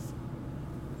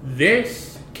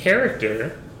 this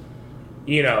character,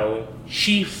 you know,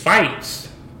 she fights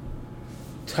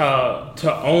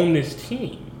to own this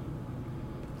team.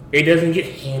 It doesn't get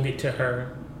handed to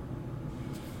her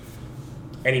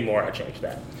anymore. I changed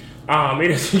that. It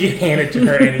doesn't get handed to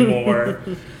her anymore.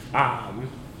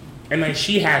 And like,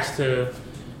 she has to,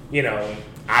 you know,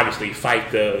 obviously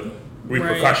fight the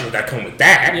repercussions that come with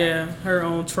that. Yeah, her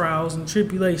own trials and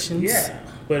tribulations. Yeah,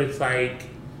 but it's like,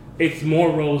 it's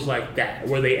more roles like that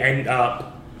where they end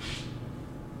up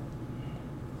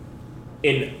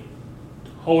in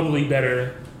totally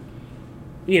better,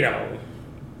 you know,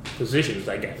 positions,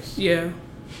 I guess. Yeah.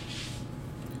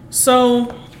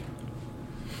 So,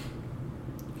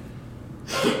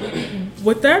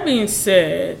 with that being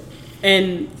said,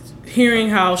 and hearing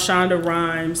how Shonda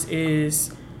Rhimes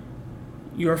is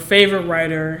your favorite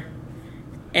writer,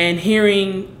 and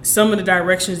hearing some of the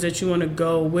directions that you want to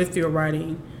go with your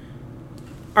writing,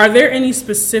 are there any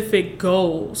specific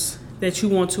goals that you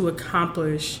want to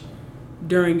accomplish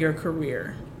during your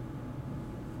career?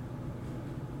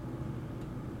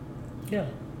 Yeah.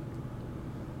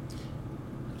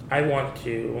 I want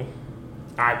to,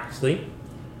 obviously,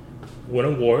 win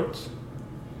awards.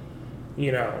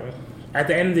 You know, at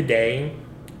the end of the day,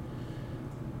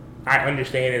 I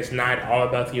understand it's not all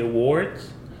about the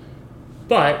awards,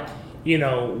 but, you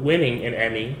know, winning an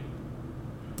Emmy,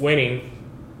 winning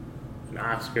an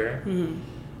Oscar,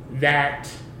 that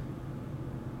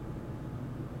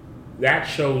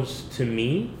shows to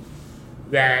me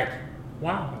that,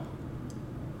 wow,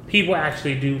 people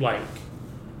actually do like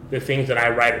the things that I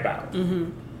write about.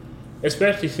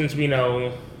 Especially since we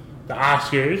know the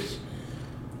Oscars,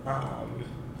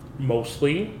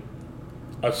 mostly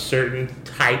a certain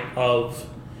type of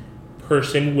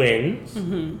person wins.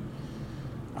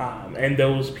 And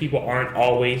those people aren't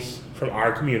always from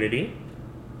our community.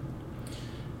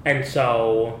 And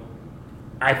so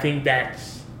I think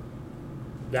that's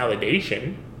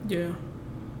validation. Yeah.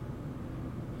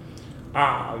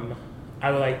 I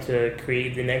would like to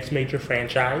create the next major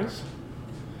franchise.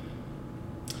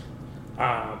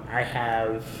 I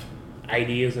have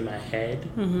ideas in my head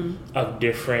of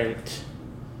different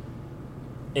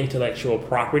intellectual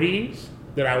properties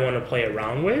that I want to play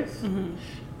around with.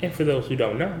 And for those who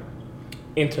don't know,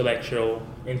 intellectual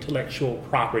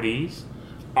properties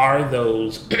are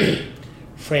those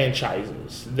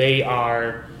franchises. They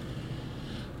are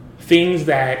things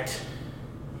that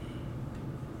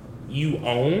you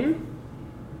own,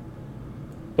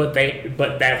 but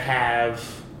that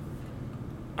have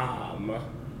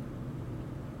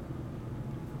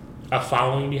a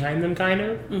following behind them, kind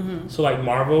of. So like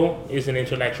Marvel is an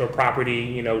intellectual property,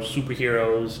 you know,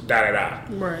 superheroes, da.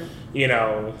 Right. You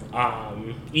know,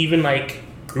 even like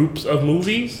groups of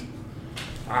movies,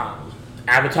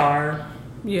 Avatar.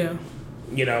 Yeah.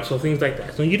 You know, so things like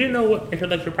that. So you didn't know what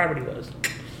intellectual property was.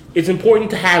 It's important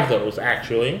to have those,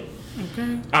 actually.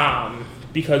 Okay.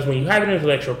 Because when you have an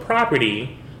intellectual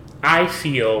property, I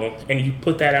feel, and you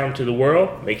put that out into the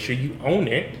world, make sure you own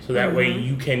it, so that way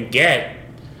you can get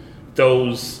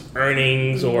those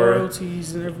earnings or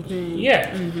royalties and everything.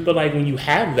 Yeah, but like when you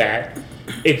have that,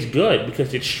 it's good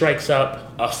because it strikes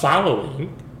up a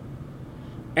following,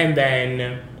 and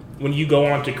then when you go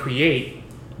on to create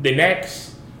the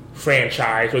next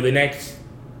franchise or the next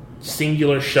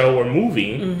singular show or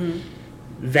movie,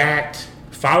 that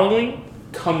following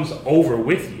comes over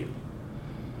with you.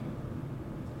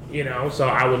 You know, so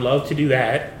I would love to do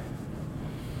that.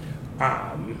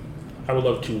 I would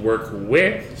love to work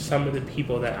with some of the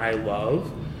people that I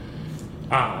love,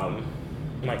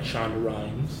 like Shonda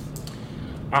Rhimes.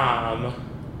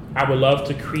 I would love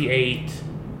to create.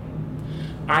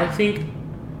 I think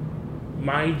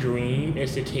my dream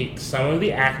is to take some of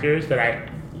the actors that I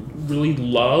really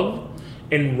love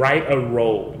and write a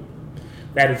role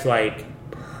that is like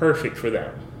perfect for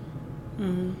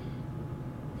them.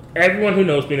 Everyone who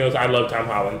knows me knows I love Tom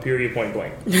Holland, period, point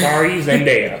blank. Sorry,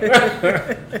 Zendaya.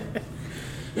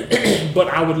 But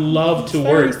I would love to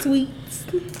work. Sweet.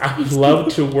 I would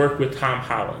love to work with Tom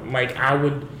Holland. Like, I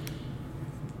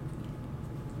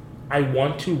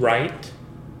want to write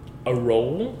a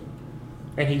role,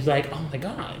 and he's like, oh my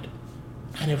God,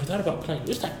 I never thought about playing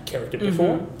this type of character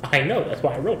before. I know, that's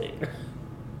why I wrote it.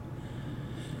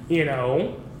 You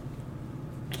know,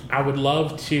 I would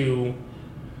love to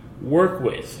work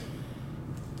with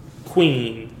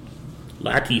Queen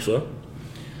Latifah.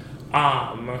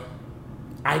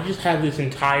 I just have this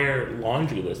entire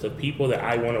laundry list of people that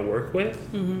I want to work with.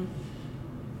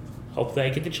 Hopefully I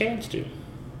get the chance to.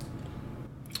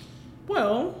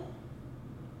 Well,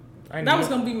 that was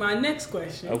going to be my next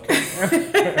question. Okay.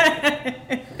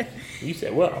 You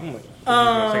said, well, I'm like,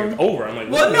 it's over. I'm like,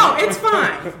 well, no, it's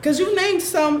fine. Because you named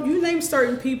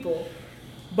certain people,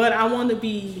 but I want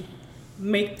to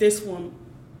make this one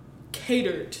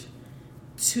catered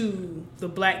to the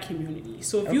Black community.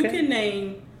 So if you can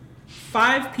name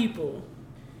 5 people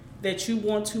that you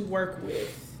want to work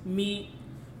with, meet,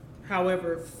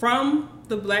 however, from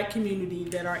the Black community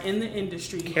that are in the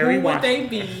industry, who would they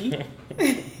be?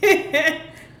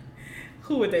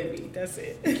 Who would they be? That's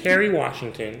it. Kerry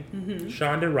Washington,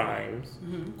 Shonda Rhimes,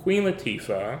 Queen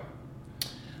Latifah,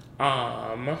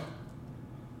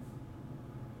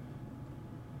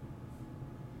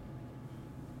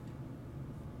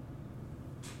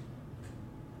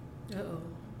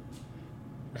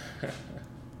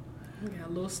 He got a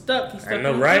little stuck. He's stuck I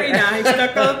know, on right? 3 now. He's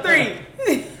stuck on 3.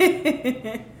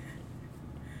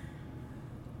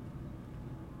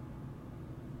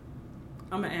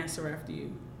 I'm going to answer after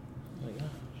you. Oh my gosh.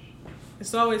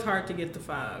 It's always hard to get to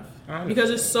 5. Honestly. Because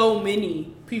there's so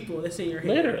many people that's in your head.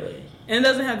 Literally. And it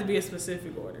doesn't have to be a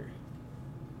specific order.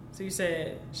 So you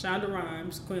said Shonda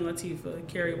Rhimes, Queen Latifah,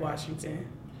 Kerry Washington.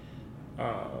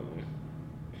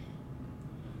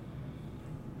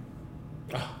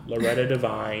 Loretta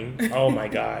Devine. Oh my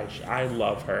gosh. I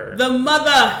love her. The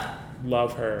mother.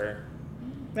 Love her.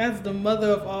 That's the mother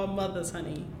of all mothers,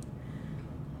 honey.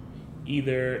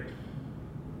 Either...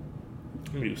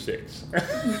 I'm going to do 6.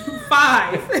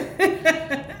 5.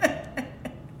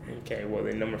 Okay, well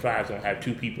then number 5's going to have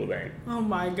 2 people then. Oh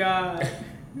my God.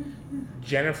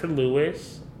 Jennifer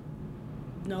Lewis.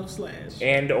 No slash.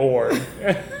 And or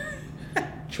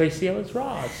Tracy Ellis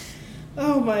Ross.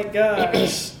 Oh my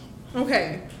gosh.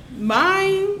 Okay.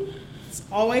 Mine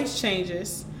always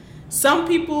changes. Some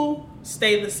people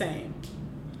stay the same.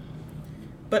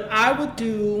 But I would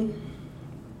do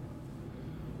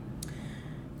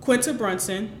Quinta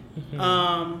Brunson.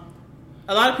 A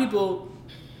lot of people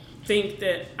think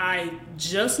that I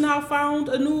just now found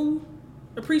a new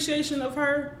appreciation of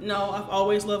her. No, I've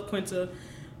always loved Quinta.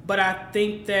 But I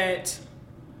think that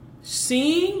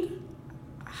seeing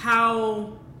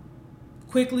how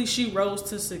quickly she rose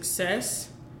to success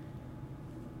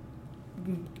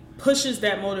pushes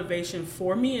that motivation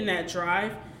for me and that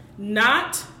drive.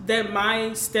 Not that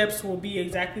my steps will be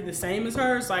exactly the same as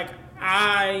hers. Like,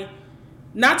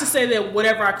 not to say that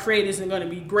whatever I create isn't going to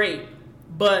be great,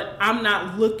 but I'm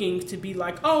not looking to be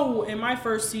like, oh, in my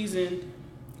first season,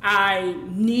 I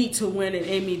need to win an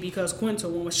Emmy because Quinta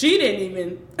won. She didn't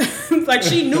even, like,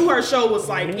 she knew her show was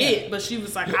like it, but she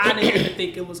was like, I didn't even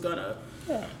think it was going to,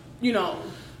 you know,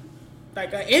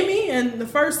 like an Emmy in the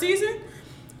first season.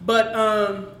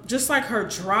 But just like her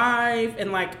drive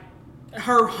and like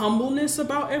her humbleness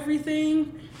about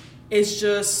everything is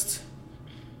just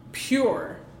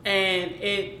pure. And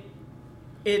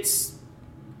it's,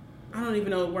 I don't even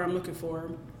know where I'm looking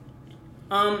for.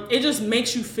 It just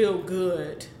makes you feel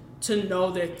good to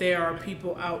know that there are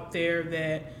people out there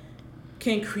that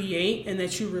can create and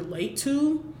that you relate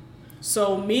to.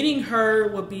 So meeting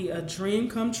her would be a dream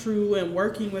come true, and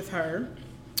working with her.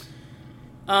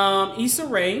 Issa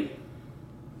Rae.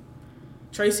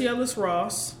 Tracy Ellis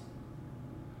Ross.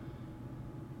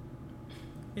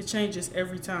 It changes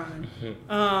every time.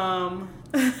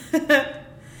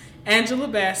 Angela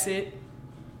Bassett.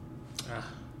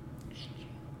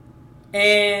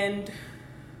 And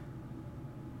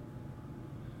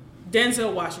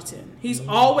Denzel Washington. He's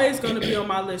always going to be on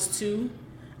my list too.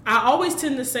 I always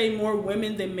tend to say more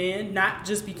women than men, not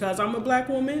just because I'm a black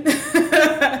woman,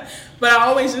 but I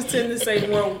always just tend to say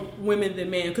more women than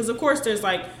men. Because of course there's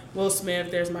like Will Smith,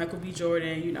 there's Michael B.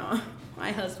 Jordan, you know,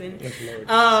 my husband.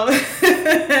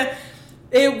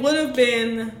 It would have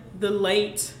been the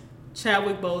late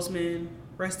Chadwick Boseman,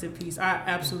 rest in peace. I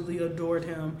absolutely adored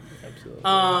him.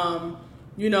 Absolutely.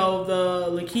 You know, the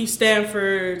Lakeith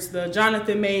Stanfords, the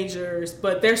Jonathan Majors,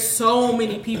 but there's so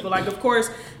many people. Like, of course,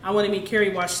 I want to meet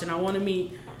Kerry Washington. I want to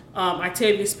meet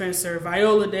Octavia Spencer,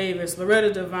 Viola Davis,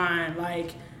 Loretta Devine.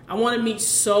 Like, I want to meet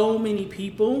so many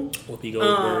people. Whoopi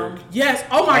Goldberg. Yes.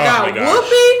 Oh my God.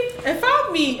 Whoopi. If I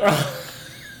meet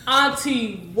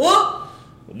Auntie Whoop.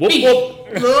 Whoop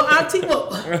whoop. Little Auntie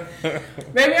Whoop.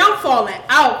 Baby, I'm falling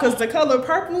out because The Color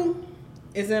Purple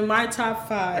is in my top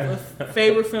 5 of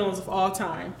favorite films of all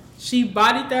time. She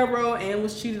bodied that role and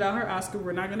was cheated out her Oscar.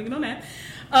 We're not going to get on that.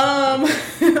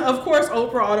 Of course,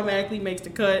 Oprah automatically makes the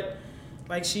cut.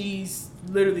 Like, she's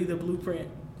literally the blueprint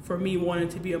for me wanting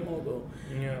to be a mogul.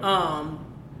 Yeah.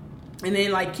 And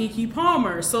then, like, Keke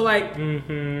Palmer. So, like,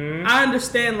 I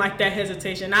understand, like, that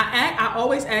hesitation. I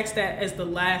always ask that as the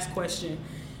last question.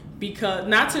 Because,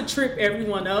 not to trip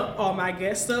everyone up, all my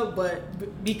guests up, but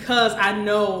because I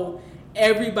know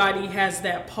everybody has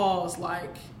that pause,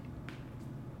 like,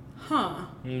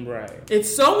 right.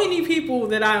 It's so many people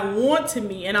that I want to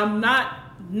meet, and I'm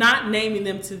not naming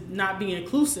them to not be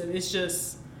inclusive. It's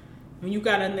just when you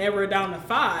gotta narrow it down to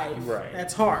 5, right?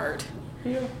 That's hard.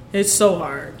 Yeah, it's so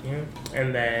hard. Yeah,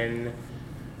 and then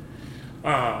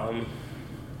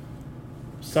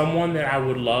someone that I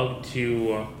would love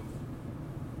to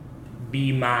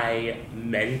be my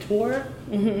mentor.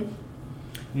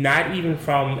 Not even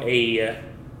from a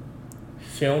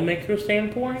filmmaker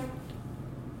standpoint,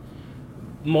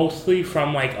 mostly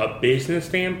from like a business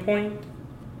standpoint,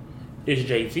 is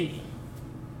Jay-Z.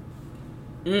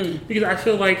 Because I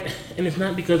feel like, and it's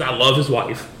not because I love his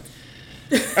wife.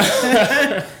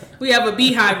 We have a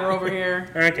beehive over here.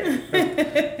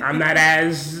 Okay. I'm not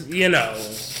as, you know,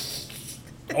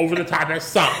 over the top as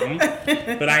some,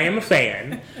 but I am a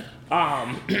fan.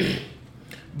 But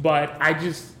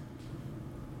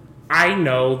I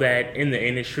know that in the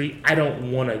industry, I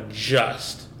don't want to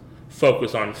just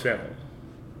focus on film.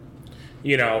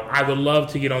 You know, I would love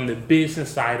to get on the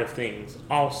business side of things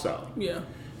also. Yeah.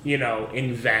 You know,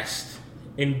 invest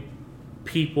in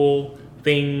people,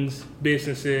 things,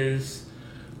 businesses,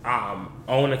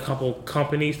 own a couple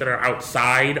companies that are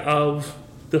outside of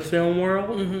the film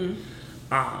world.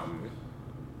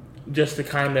 Just to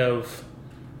kind of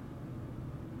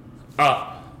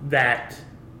up that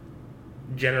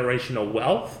generational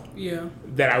wealth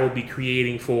that I would be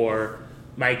creating for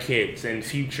my kids and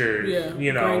future,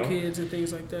 you know, grandkids and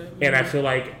things like that. And I feel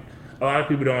like a lot of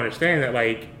people don't understand that,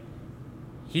 like,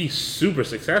 he's super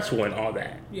successful in all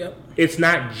that. Yep. It's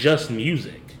not just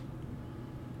music,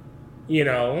 you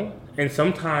know? And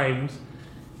sometimes,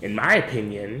 in my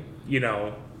opinion, you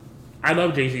know, I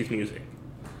love Jay-Z's music.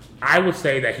 I would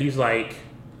say that he's like,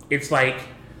 it's like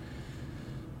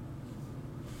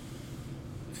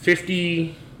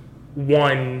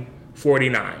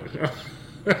 51-49.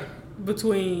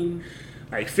 Between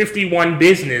like 51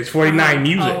 business, 49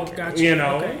 music. Oh, gotcha. You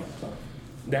know, okay.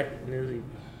 That is.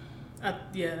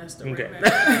 Yeah, that's the okay.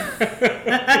 Right.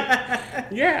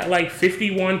 Yeah, like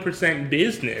 51%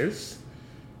 business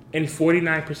and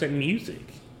 49% music,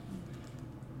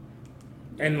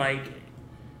 and like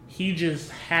he just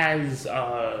has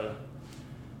a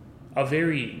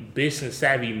very business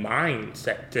savvy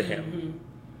mindset to him,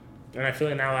 and I feel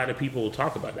like not a lot of people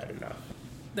talk about that enough.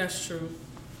 That's true.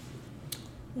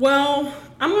 Well,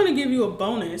 I'm going to give you a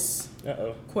bonus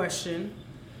question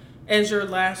as your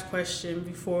last question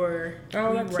before we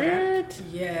that's wrap. It?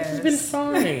 Yes. It's been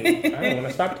fun. I don't want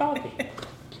to stop talking.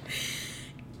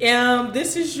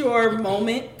 This is your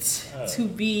moment to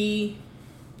be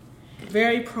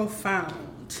very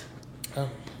profound.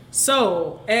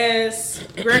 So, as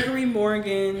Gregory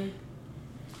Morgan,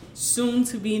 soon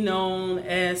to be known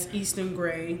as Easton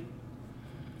Grey,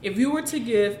 if you were to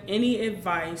give any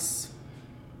advice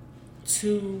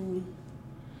to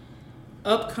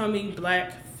upcoming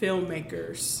black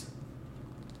filmmakers,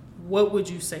 what would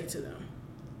you say to them?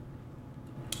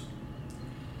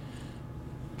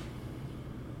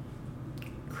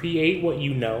 Create what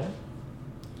you know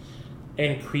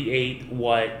and create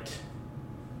what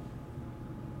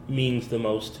means the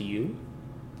most to you.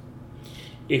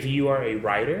 If you are a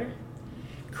writer,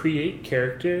 create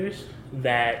characters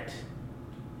that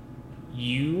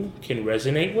you can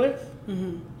resonate with.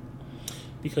 Mm-hmm.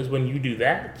 Because when you do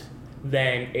that,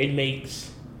 then it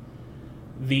makes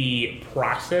the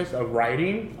process of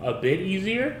writing a bit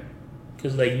easier.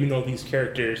 Because like you know these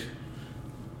characters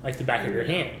like the back of your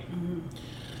hand.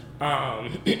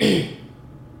 Mm-hmm.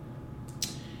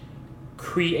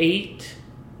 Create.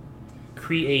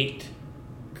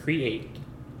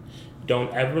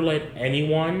 Don't ever let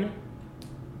anyone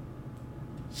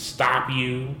stop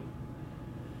you.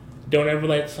 Don't ever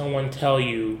let someone tell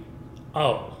you,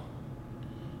 oh,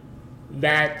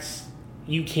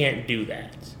 you can't do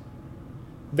that.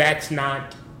 That's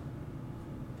not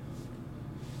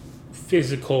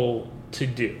physical to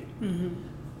do.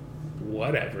 Mm-hmm.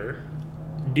 Whatever.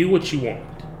 Do what you want.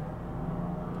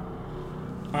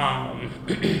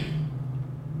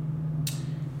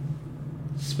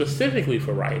 Specifically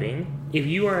for writing, if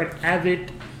you are an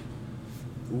avid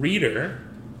reader,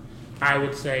 I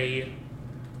would say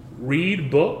read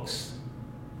books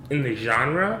in the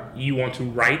genre you want to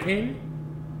write in.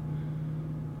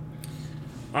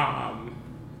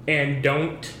 And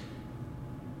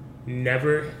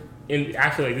and I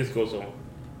feel like this goes on,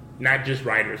 not just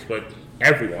writers, but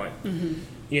everyone. Mm-hmm.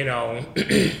 You know,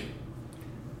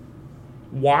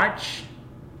 watch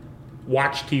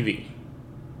TV.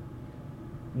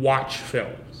 Watch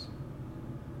films.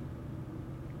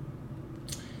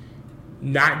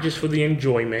 Not just for the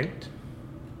enjoyment,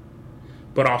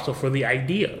 but also for the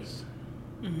ideas.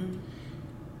 Mm-hmm.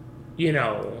 You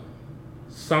know,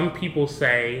 some people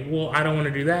say, well, I don't want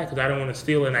to do that because I don't want to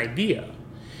steal an idea.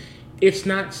 It's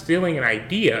not stealing an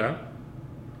idea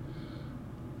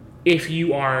if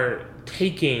you are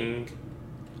taking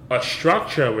a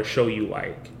structure of a show you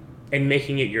like and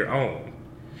making it your own.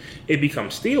 It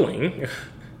becomes stealing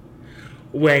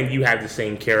when you have the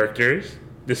same characters,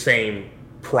 the same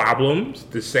problems,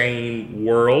 the same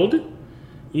world,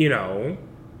 you know.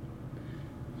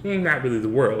 Not really the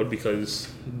world, because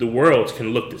the worlds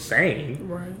can look the same,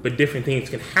 right, but different things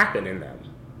can happen in them.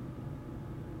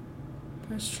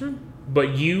 That's true. But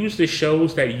use the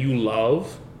shows that you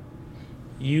love,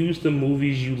 use the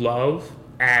movies you love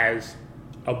as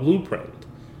a blueprint.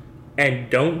 And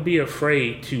don't be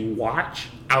afraid to watch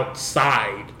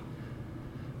outside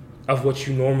of what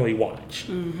you normally watch.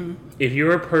 Mm-hmm. If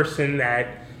you're a person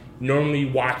that normally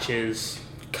watches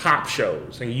cop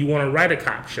shows and you want to write a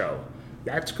cop show,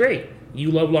 that's great.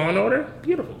 You love Law and Order?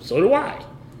 Beautiful. So do I.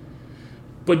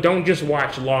 But don't just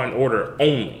watch Law and Order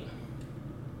only.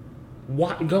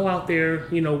 Go out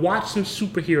there, you know, watch some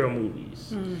superhero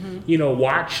movies. Mm-hmm. You know,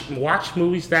 watch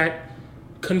movies that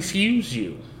confuse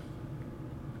you.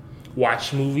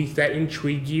 Watch movies that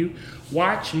intrigue you.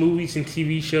 Watch movies and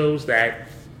TV shows that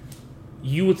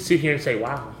you would sit here and say,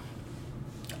 wow,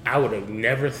 I would have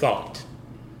never thought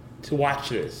to watch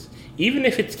this. Even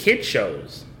if it's kid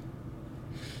shows.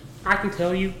 I can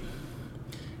tell you,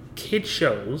 kid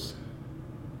shows,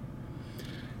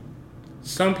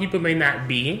 some people may not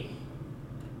be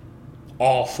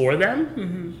all for them,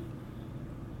 mm-hmm,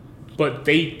 but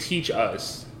they teach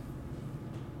us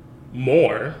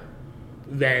more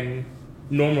than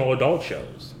normal adult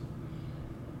shows.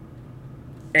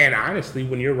 And honestly,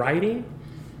 when you're writing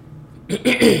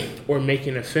or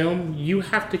making a film, you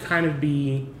have to kind of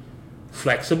be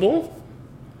flexible.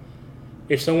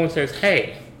 If someone says,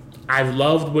 hey, I've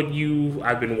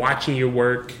been watching your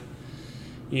work,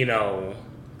 you know,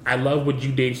 I love what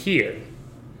you did here,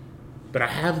 but I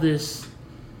have this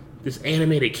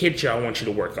animated kid show I want you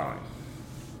to work on.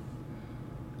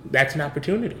 That's an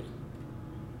opportunity.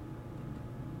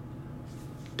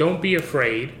 Don't be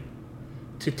afraid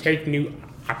to take new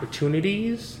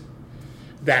opportunities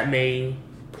that may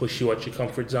push you out your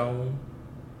comfort zone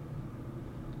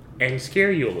and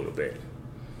scare you a little bit.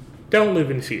 Don't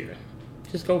live in fear.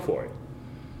 Just go for it.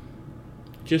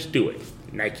 Just do it.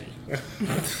 Nike.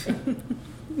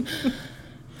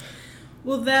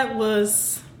 Well, that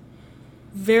was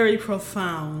very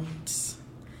profound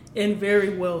and very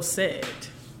well said.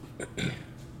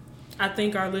 I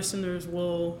think our listeners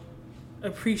will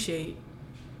appreciate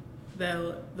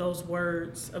those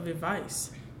words of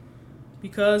advice,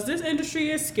 because this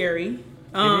industry is scary.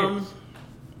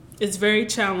 It's very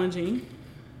challenging,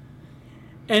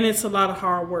 and it's a lot of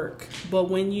hard work. But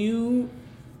when you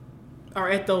are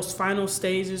at those final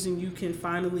stages and you can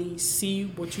finally see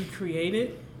what you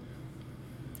created,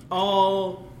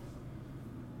 all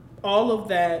of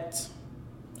that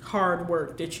hard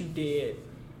work that you did,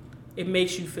 it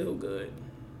makes you feel good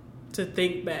to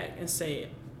think back and say,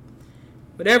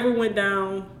 whatever went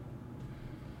down,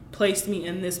 placed me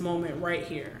in this moment right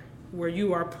here, where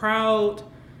you are proud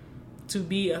to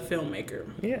be a filmmaker.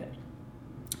 Yeah.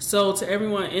 So to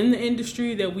everyone in the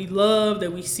industry that we love,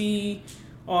 that we see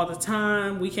all the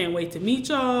time, we can't wait to meet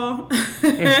y'all.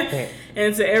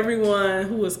 And to everyone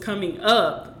who is coming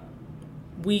up,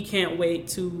 we can't wait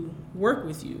to work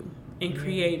with you and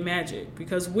create magic,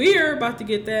 because we're about to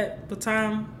get that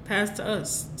baton passed to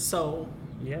us. So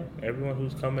yeah, everyone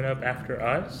who's coming up after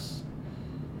us,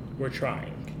 we're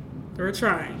trying.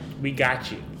 We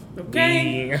got you.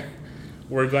 Okay.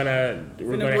 We're gonna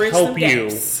bridge help some you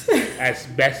gaps. as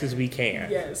best as we can.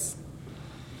 Yes.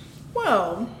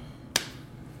 Well,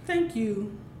 thank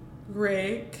you,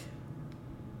 Greg,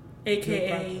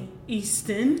 aka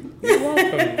Easton. You're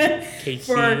welcome,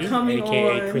 Casey, for coming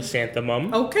aka on.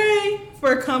 Chrysanthemum. Okay,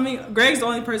 for coming. Greg's the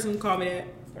only person who called me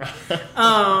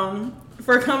that.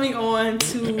 For coming on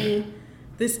to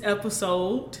this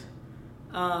episode.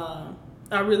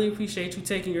 I really appreciate you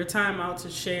taking your time out to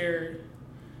share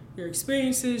your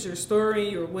experiences, your story,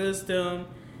 your wisdom,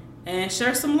 and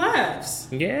share some laughs.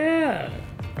 Yeah.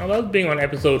 I love being on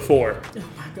episode 4. Oh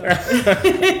my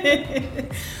God.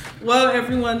 Well,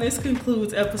 everyone, this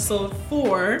concludes episode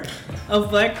 4 of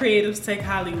Black Creatives Take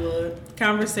Hollywood,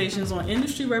 conversations on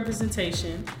industry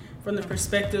representation from the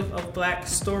perspective of Black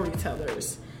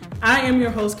storytellers. I am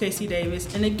your host, Casey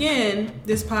Davis, and again,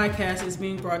 this podcast is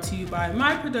being brought to you by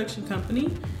my production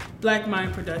company, Black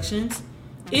Mind Productions.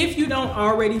 If you don't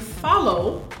already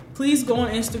follow, please go on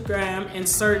Instagram and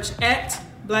search at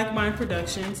Black Mind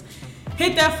Productions.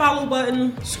 Hit that follow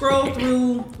button, scroll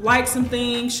through, like some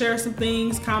things, share some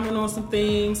things, comment on some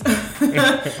things,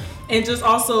 and just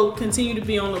also continue to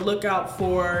be on the lookout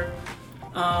for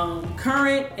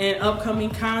current and upcoming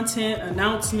content,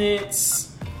 announcements,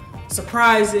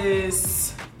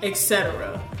 surprises,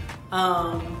 etc.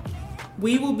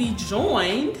 We will be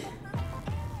joined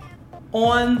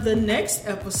on the next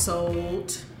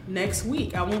episode next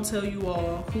week. I won't tell you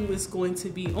all who is going to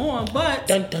be on, but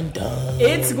dun, dun, dun.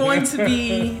 It's going to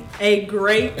be a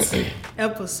great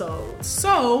episode.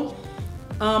 So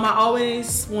I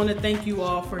always want to thank you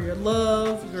all for your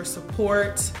love, your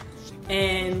support,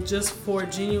 and just for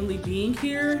genuinely being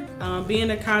here.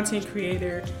 Being a content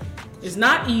creator is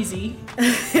not easy.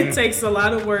 It takes a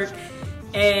lot of work,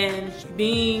 and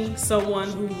being someone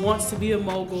who wants to be a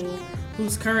mogul,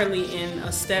 who's currently in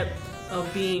a step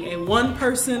of being a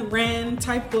one-person ran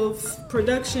type of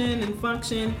production and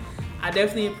function, I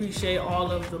definitely appreciate all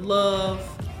of the love,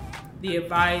 the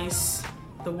advice,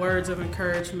 the words of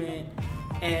encouragement,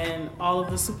 and all of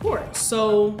the support.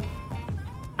 So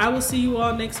I will see you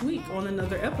all next week on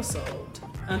another episode.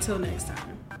 Until next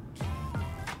time.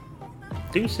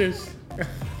 Deuces.